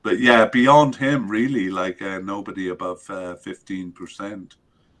 But yeah, beyond him, really, nobody above 15%.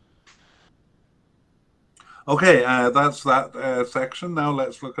 Okay, that's that section. Now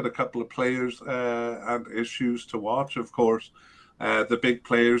let's look at a couple of players and issues to watch. Of course, the big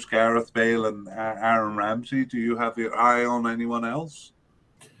players, Gareth Bale and Aaron Ramsey. Do you have your eye on anyone else?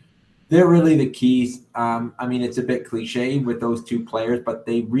 They're really the keys. I mean, it's a bit cliche with those 2 players, but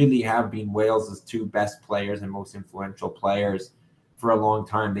they really have been Wales's 2 best players and most influential players for a long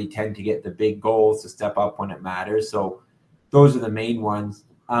time. They tend to get the big goals to step up when it matters. So those are the main ones.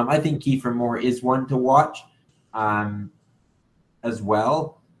 I think Kiefer Moore is one to watch as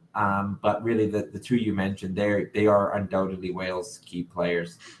well. But really, the 2 you mentioned, they are undoubtedly Wales' key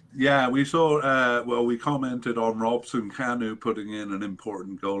players. Yeah, we saw, we commented on Robson Kanu putting in an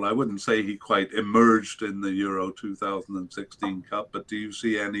important goal. I wouldn't say he quite emerged in the Euro 2016 Cup, but do you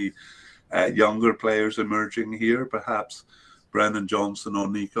see any younger players emerging here, perhaps Brennan Johnson or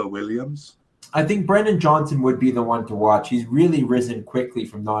Nico Williams? I think Brennan Johnson would be the one to watch. He's really risen quickly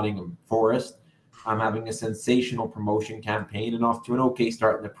from Nottingham Forest. Having a sensational promotion campaign and off to an okay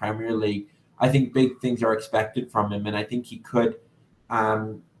start in the Premier League. I think big things are expected from him, and I think he could,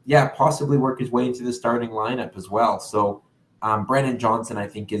 possibly work his way into the starting lineup as well. So Brennan Johnson, I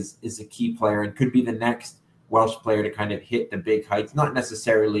think, is a key player and could be the next Welsh player to kind of hit the big heights. Not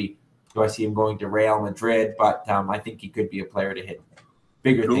necessarily do I see him going to Real Madrid, but I think he could be a player to hit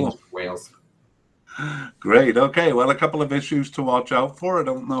bigger things for Wales. Great. Okay, well, a couple of issues to watch out for. I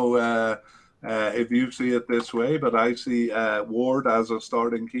don't know if you see it this way, but I see Ward as a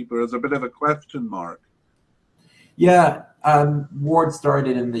starting keeper as a bit of a question mark. Yeah, Ward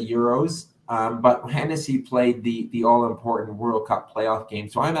started in the Euros, but Hennessy played the all-important World Cup playoff game.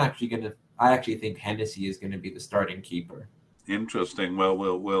 So I actually think Hennessy is going to be the starting keeper. Interesting. Well,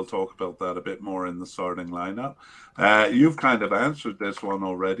 we'll talk about that a bit more in the starting lineup. You've kind of answered this one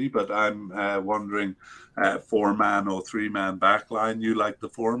already, but I'm wondering, 4-man or 3-man backline. You like the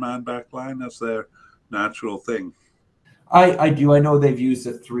 4-man backline as their natural thing. I do. I know they've used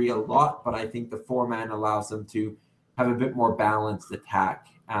the 3 a lot, but I think the 4-man allows them to have a bit more balanced attack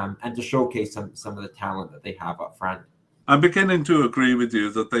and to showcase some of the talent that they have up front. I'm beginning to agree with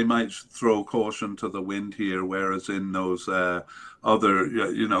you that they might throw caution to the wind here, whereas in those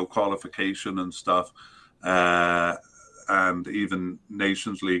other, qualification and stuff, and even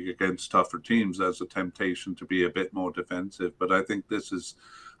Nations League against tougher teams, there's a temptation to be a bit more defensive. But I think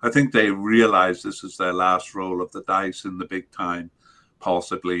they realize this is their last roll of the dice in the big time,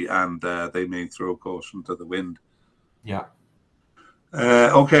 possibly, and they may throw caution to the wind. Yeah.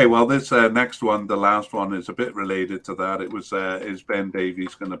 Okay, well, this next one, the last one, is a bit related to that. It was, is Ben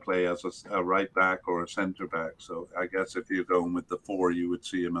Davies going to play as a right back or a centre back? So I guess if you're going with the 4, you would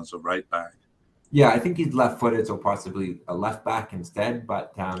see him as a right back. Yeah, I think he's left-footed, so possibly a left back instead.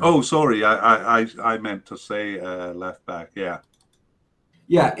 But oh, sorry, I meant to say left back. Yeah.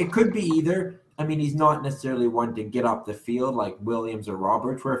 Yeah, it could be either. I mean, he's not necessarily one to get up the field like Williams or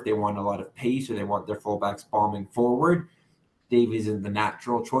Roberts, where if they want a lot of pace or they want their fullbacks bombing forward, Davies is the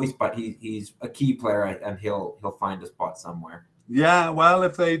natural choice, but he's a key player and he'll find a spot somewhere. Yeah, well,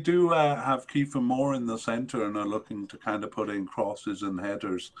 if they do have Kiefer Moore in the centre and are looking to kind of put in crosses and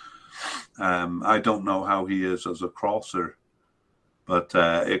headers, I don't know how he is as a crosser, but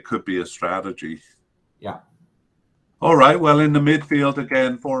it could be a strategy. Yeah. All right. Well, in the midfield,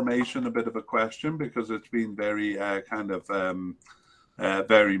 again, formation, a bit of a question because it's been very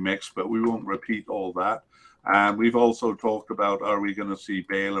very mixed, but we won't repeat all that. And we've also talked about, are we going to see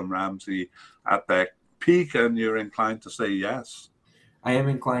Bale and Ramsey at their peak? And you're inclined to say yes. I am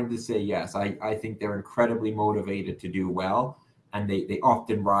inclined to say yes. I think they're incredibly motivated to do well, and they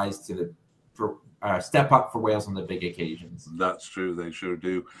often rise to step up for Wales on the big occasions. That's true. They sure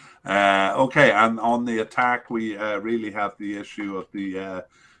do. Okay, and on the attack, we really have the issue of the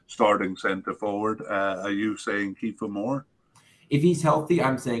starting centre forward. Are you saying Kiefer Moore? If he's healthy,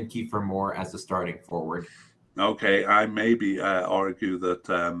 I'm saying Kiefer Moore as the starting forward. Okay, I maybe argue that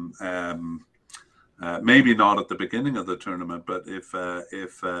maybe not at the beginning of the tournament, but if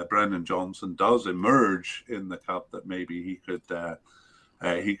Brennan Johnson does emerge in the cup, that maybe he could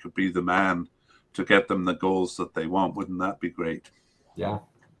be the man to get them the goals that they want. Wouldn't that be great? Yeah.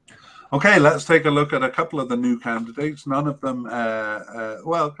 Okay, let's take a look at a couple of the new candidates. None of them,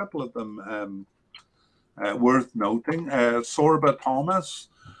 a couple of them worth noting. Sorba Thomas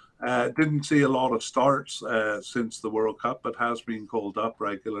didn't see a lot of starts since the World Cup, but has been called up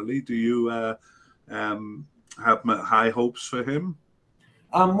regularly. Do you have high hopes for him?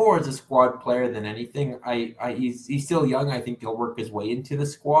 More as a squad player than anything. He's still young. I think he'll work his way into the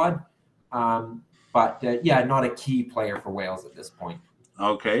squad. But not a key player for Wales at this point.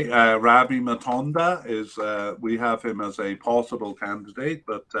 Okay, Rabbi Matonda is, we have him as a possible candidate,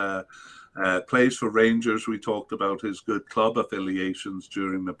 but plays for Rangers. We talked about his good club affiliations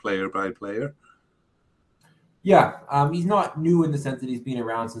during the player-by-player. Yeah, he's not new in the sense that he's been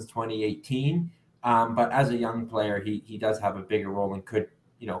around since 2018, but as a young player, he does have a bigger role and could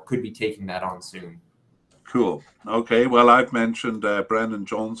be taking that on soon. Cool. Okay, well, I've mentioned Brennan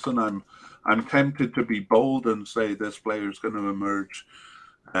Johnson. I'm tempted to be bold and say this player is going to emerge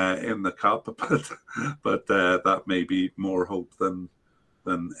in the cup, but that may be more hope than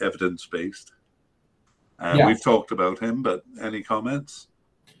evidence-based. We've talked about him, but any comments?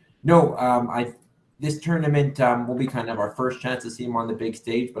 No, this tournament will be kind of our first chance to see him on the big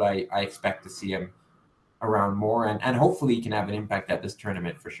stage, but I expect to see him around more, and hopefully he can have an impact at this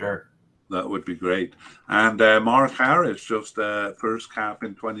tournament for sure. That would be great. And Mark Harris, just first cap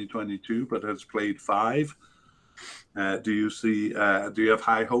in 2022, but has played 5. Do you have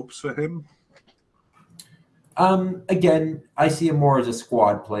high hopes for him? Again, I see him more as a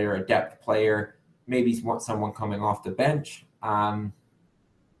squad player, a depth player, maybe someone coming off the bench. As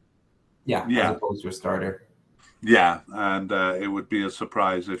opposed to a starter. Yeah, and it would be a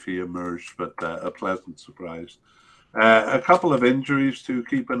surprise if he emerged, but a pleasant surprise. A couple of injuries to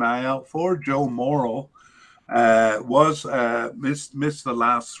keep an eye out for. Joe Morrell was missed the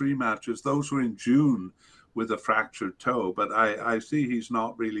last 3 matches. Those were in June with a fractured toe, but I see he's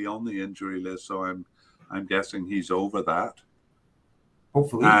not really on the injury list, so I'm guessing he's over that.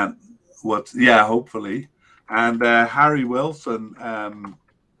 Hopefully. And hopefully. And Harry Wilson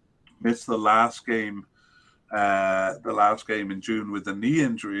missed the last game in June with a knee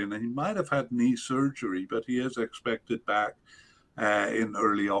injury, and he might have had knee surgery, but he is expected back in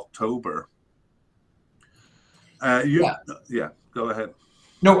early October. Go ahead.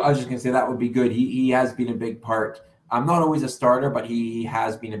 No, I was just going to say that would be good. He has been a big part. I'm not always a starter, but he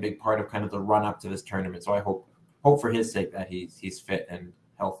has been a big part of kind of the run up to this tournament. So I hope for his sake that he's fit and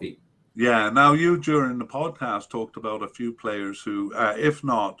healthy. Yeah. Now, you during the podcast talked about a few players who, if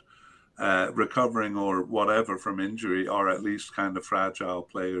not recovering or whatever from injury, are at least kind of fragile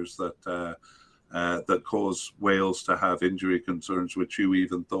players that cause Wales to have injury concerns, which you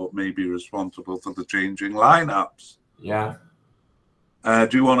even thought may be responsible for the changing lineups. Yeah. Do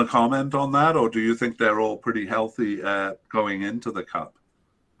you want to comment on that, or do you think they're all pretty healthy going into the Cup?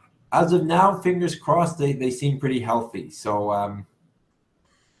 As of now, fingers crossed, they seem pretty healthy. So,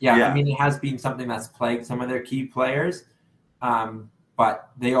 yeah, I mean, it has been something that's plagued some of their key players, but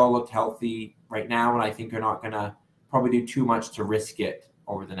they all look healthy right now, and I think they're not going to probably do too much to risk it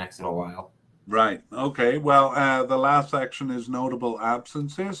over the next little while. Right. Okay. Well, the last section is notable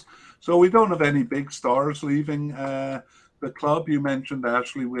absences. So we don't have any big stars leaving the club. You mentioned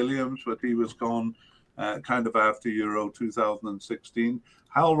Ashley Williams, but he was gone kind of after Euro 2016.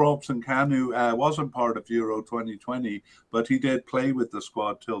 Hal Robson-Kanu wasn't part of Euro 2020, but he did play with the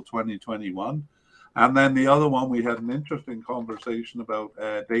squad till 2021. And then the other one, we had an interesting conversation about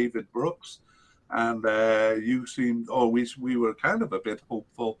David Brooks. And you seemed, we were kind of a bit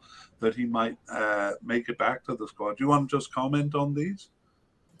hopeful that he might make it back to the squad. Do you want to just comment on these?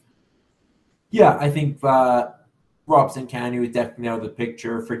 Yeah, I think Robson-Kanu is definitely out of the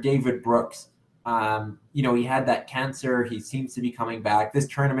picture. For David Brooks, he had that cancer. He seems to be coming back. This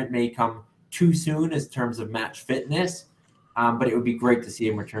tournament may come too soon in terms of match fitness, but it would be great to see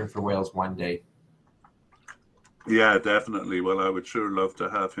him return for Wales one day. Yeah, definitely. Well, I would sure love to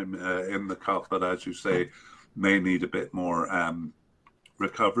have him in the Cup, but as you say, may need a bit more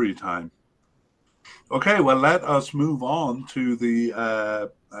recovery time. Okay, well, let us move on to the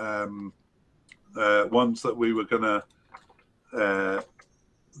ones that we were going to,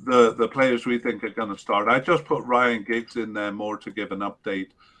 the players we think are going to start. I just put Ryan Giggs in there more to give an update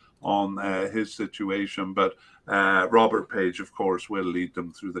on his situation, but Robert Page, of course, will lead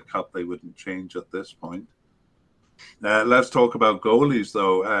them through the Cup. They wouldn't change at this point. Let's talk about goalies,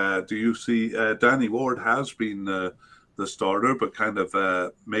 though. Do you see Danny Ward has been the starter, but kind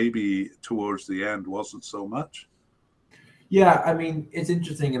of maybe towards the end wasn't so much? Yeah, I mean, it's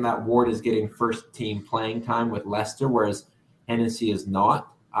interesting in that Ward is getting first team playing time with Leicester, whereas Hennessy is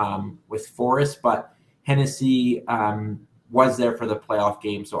not with Forest. But Hennessy was there for the playoff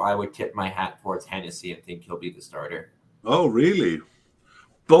game, so I would tip my hat towards Hennessy and think he'll be the starter. Oh, really?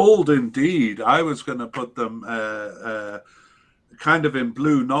 Bold indeed. I was going to put them kind of in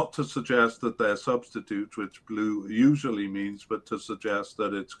blue, not to suggest that they're substitutes, which blue usually means, but to suggest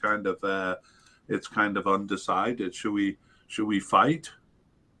that it's kind of undecided. Should we fight?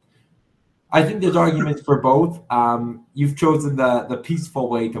 I think there's arguments for both. You've chosen the peaceful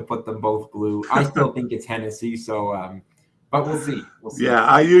way to put them both blue. I still think it's Hennessy, so but we'll see. Yeah,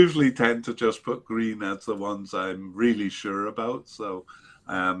 I usually tend to just put green as the ones I'm really sure about. So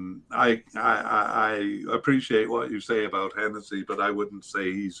I appreciate what you say about Hennessy, but I wouldn't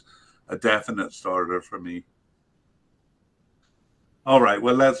say he's a definite starter for me. All right,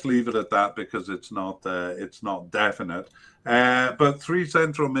 well, let's leave it at that because it's not definite. But three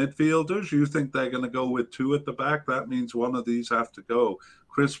central midfielders, you think they're going to go with two at the back? That means one of these have to go.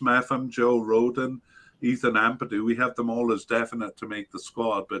 Chris Mepham, Joe Rodon, Ethan Ampadu. We have them all as definite to make the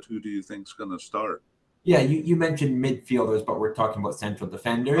squad, but who do you think's going to start? Yeah, you mentioned midfielders, but we're talking about central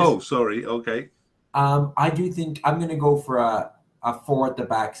defenders. Oh, sorry. Okay. I do think I'm going to go for a four at the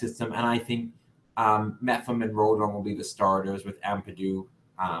back system, and I think Mepham and Rodon will be the starters with Ampadu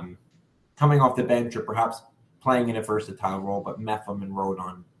coming off the bench or perhaps playing in a versatile role, but Mepham and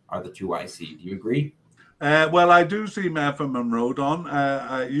Rodon are the two I see. Do you agree? Well, I do see Mepham and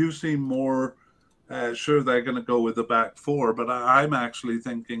Rodon. You seem more sure they're going to go with the back four, but I'm actually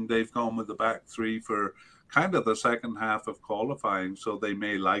thinking they've gone with the back three for kind of the second half of qualifying, so they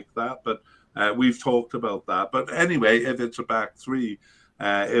may like that, but we've talked about that. But anyway, if it's a back three,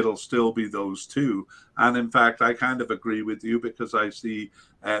 it'll still be those two. And in fact, I kind of agree with you because I see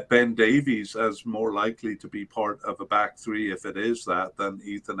Ben Davies as more likely to be part of a back three if it is that than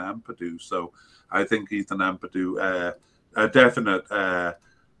Ethan Ampadu. So I think Ethan Ampadu, a definite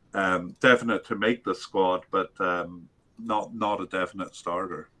to make the squad, but not a definite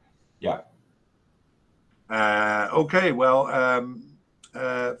starter. Yeah. Okay, well,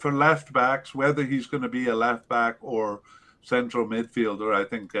 for left backs, whether he's going to be a left back or central midfielder, I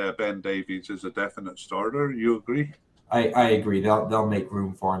think Ben Davies is a definite starter. You agree? I agree. They'll make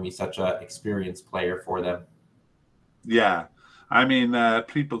room for him. He's such an experienced player for them. Yeah. I mean,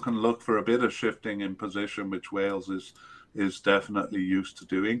 people can look for a bit of shifting in position, which Wales is definitely used to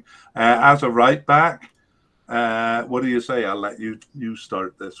doing. As a right back, what do you say? I'll let you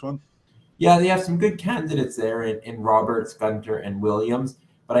start this one. Yeah, they have some good candidates there in Roberts, Gunter, and Williams.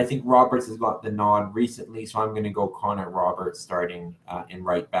 But I think Roberts has got the nod recently, so I'm going to go Connor Roberts starting in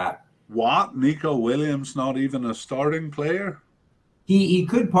right back. What? Nico Williams not even a starting player? He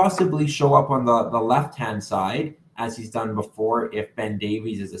could possibly show up on the left-hand side, as he's done before, if Ben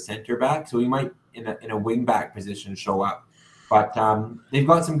Davies is a center back. So he might, in a wing back position, show up. But they've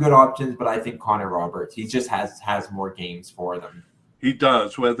got some good options, but I think Connor Roberts, he just has more games for them. He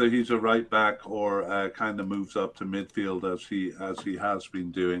does, whether he's a right back or kind of moves up to midfield as he has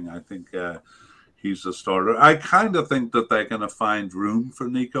been doing. I think he's a starter. I kind of think that they're going to find room for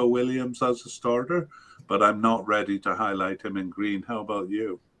Nico Williams as a starter, but I'm not ready to highlight him in green. How about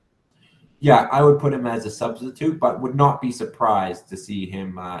you? Yeah, I would put him as a substitute, but would not be surprised to see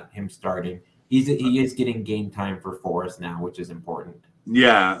him starting. He is getting game time for Forest now, which is important.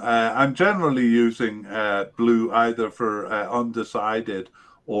 Yeah, I'm generally using blue either for undecided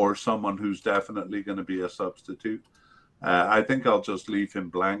or someone who's definitely going to be a substitute. I think I'll just leave him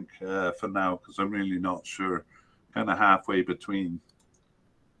blank for now because I'm really not sure. Kind of halfway between.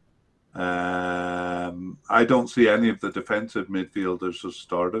 I don't see any of the defensive midfielders as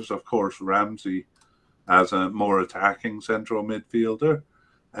starters. Of course, Ramsey as a more attacking central midfielder.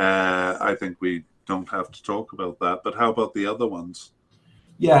 I think we don't have to talk about that. But how about the other ones?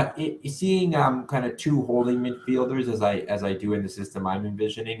 Yeah, seeing kind of two holding midfielders as I do in the system I'm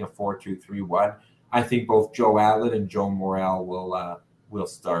envisioning, a 4-2-3-1. I think both Joe Allen and Joe Morel will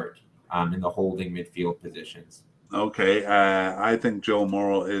start in the holding midfield positions. Okay, I think Joe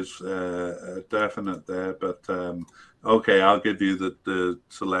Morel is definite there, but okay, I'll give you the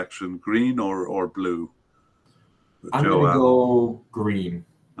selection: green or blue. I'm going to go green.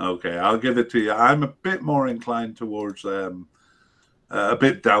 Okay, I'll give it to you. I'm a bit more inclined towards a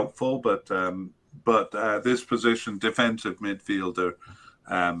bit doubtful, but this position, defensive midfielder,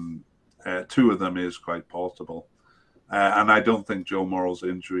 two of them is quite possible, and I don't think Joe Morel's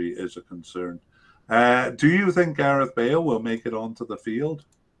injury is a concern. Do you think Gareth Bale will make it onto the field?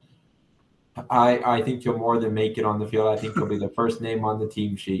 I think he'll more than make it on the field. I think he'll be the first name on the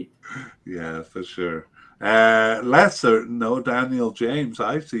team sheet. Yeah, for sure. Less certain, though, Daniel James.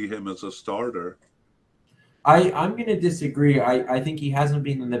 I see him as a starter. I'm going to disagree. I think he hasn't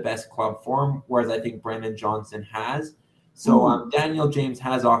been in the best club form, whereas I think Brennan Johnson has. So Daniel James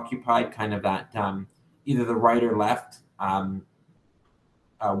has occupied kind of that either the right or left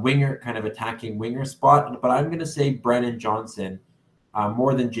winger, kind of attacking winger spot. But I'm going to say Brennan Johnson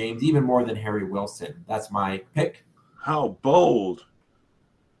more than James, even more than Harry Wilson. That's my pick. How bold.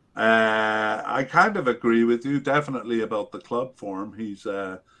 I kind of agree with you, definitely about the club form. He's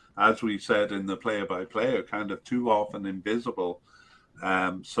as we said in the player-by-player, kind of too often invisible.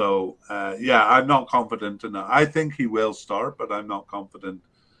 Yeah, I'm not confident enough. I think he will start, but I'm not confident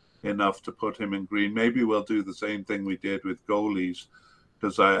enough to put him in green. Maybe we'll do the same thing we did with goalies,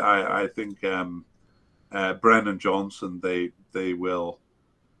 because I think Brennan Johnson, they will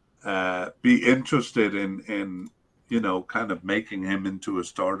be interested in kind of making him into a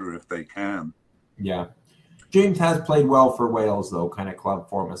starter if they can. Yeah. James has played well for Wales, though, kind of club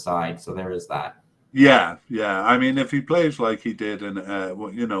form aside. So there is that. Yeah. I mean, if he plays like he did in,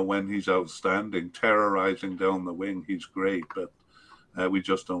 when he's outstanding, terrorizing down the wing, he's great. But we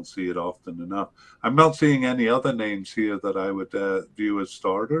just don't see it often enough. I'm not seeing any other names here that I would view as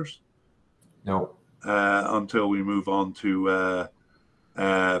starters. No. Until we move on to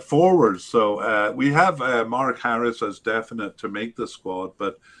forwards. So we have Mark Harris as definite to make the squad,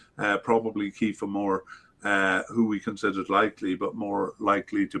 but probably Kiefer Moore, who we considered likely, but more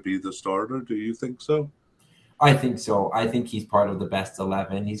likely to be the starter. Do you think so? I think so. I think he's part of the best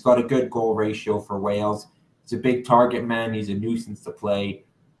 11. He's got a good goal ratio for Wales. He's a big target man. He's a nuisance to play.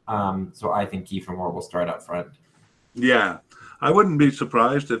 So I think Kiefer Moore will start up front. Yeah. I wouldn't be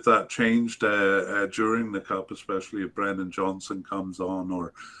surprised if that changed during the Cup, especially if Brennan Johnson comes on,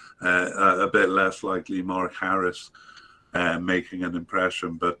 or a bit less likely Mark Harris making an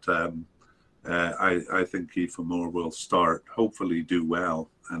impression. But I think Kiefer Moore will start, hopefully do well,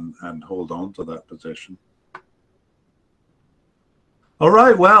 and hold on to that position. All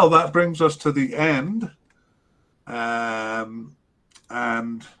right, well, that brings us to the end.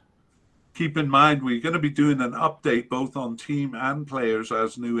 And keep in mind, we're going to be doing an update both on team and players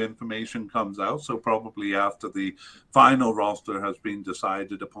as new information comes out. So probably after the final roster has been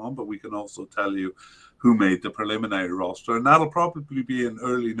decided upon, but we can also tell you who made the preliminary roster. And that'll probably be in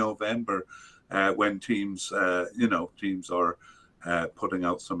early November when teams are putting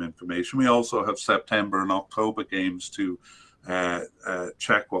out some information. We also have September and October games to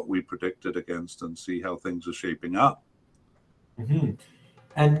check what we predicted against and see how things are shaping up. Mm-hmm.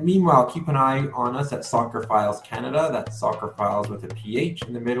 And meanwhile, keep an eye on us at Soccer Files Canada. That's Soccer Files with a PH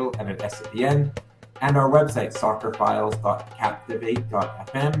in the middle and an S at the end. And our website,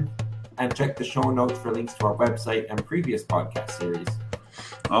 soccerfiles.captivate.fm. And check the show notes for links to our website and previous podcast series.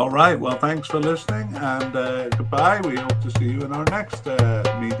 All right. Well, thanks for listening, and goodbye. We hope to see you in our next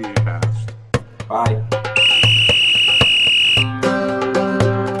media cast. Bye.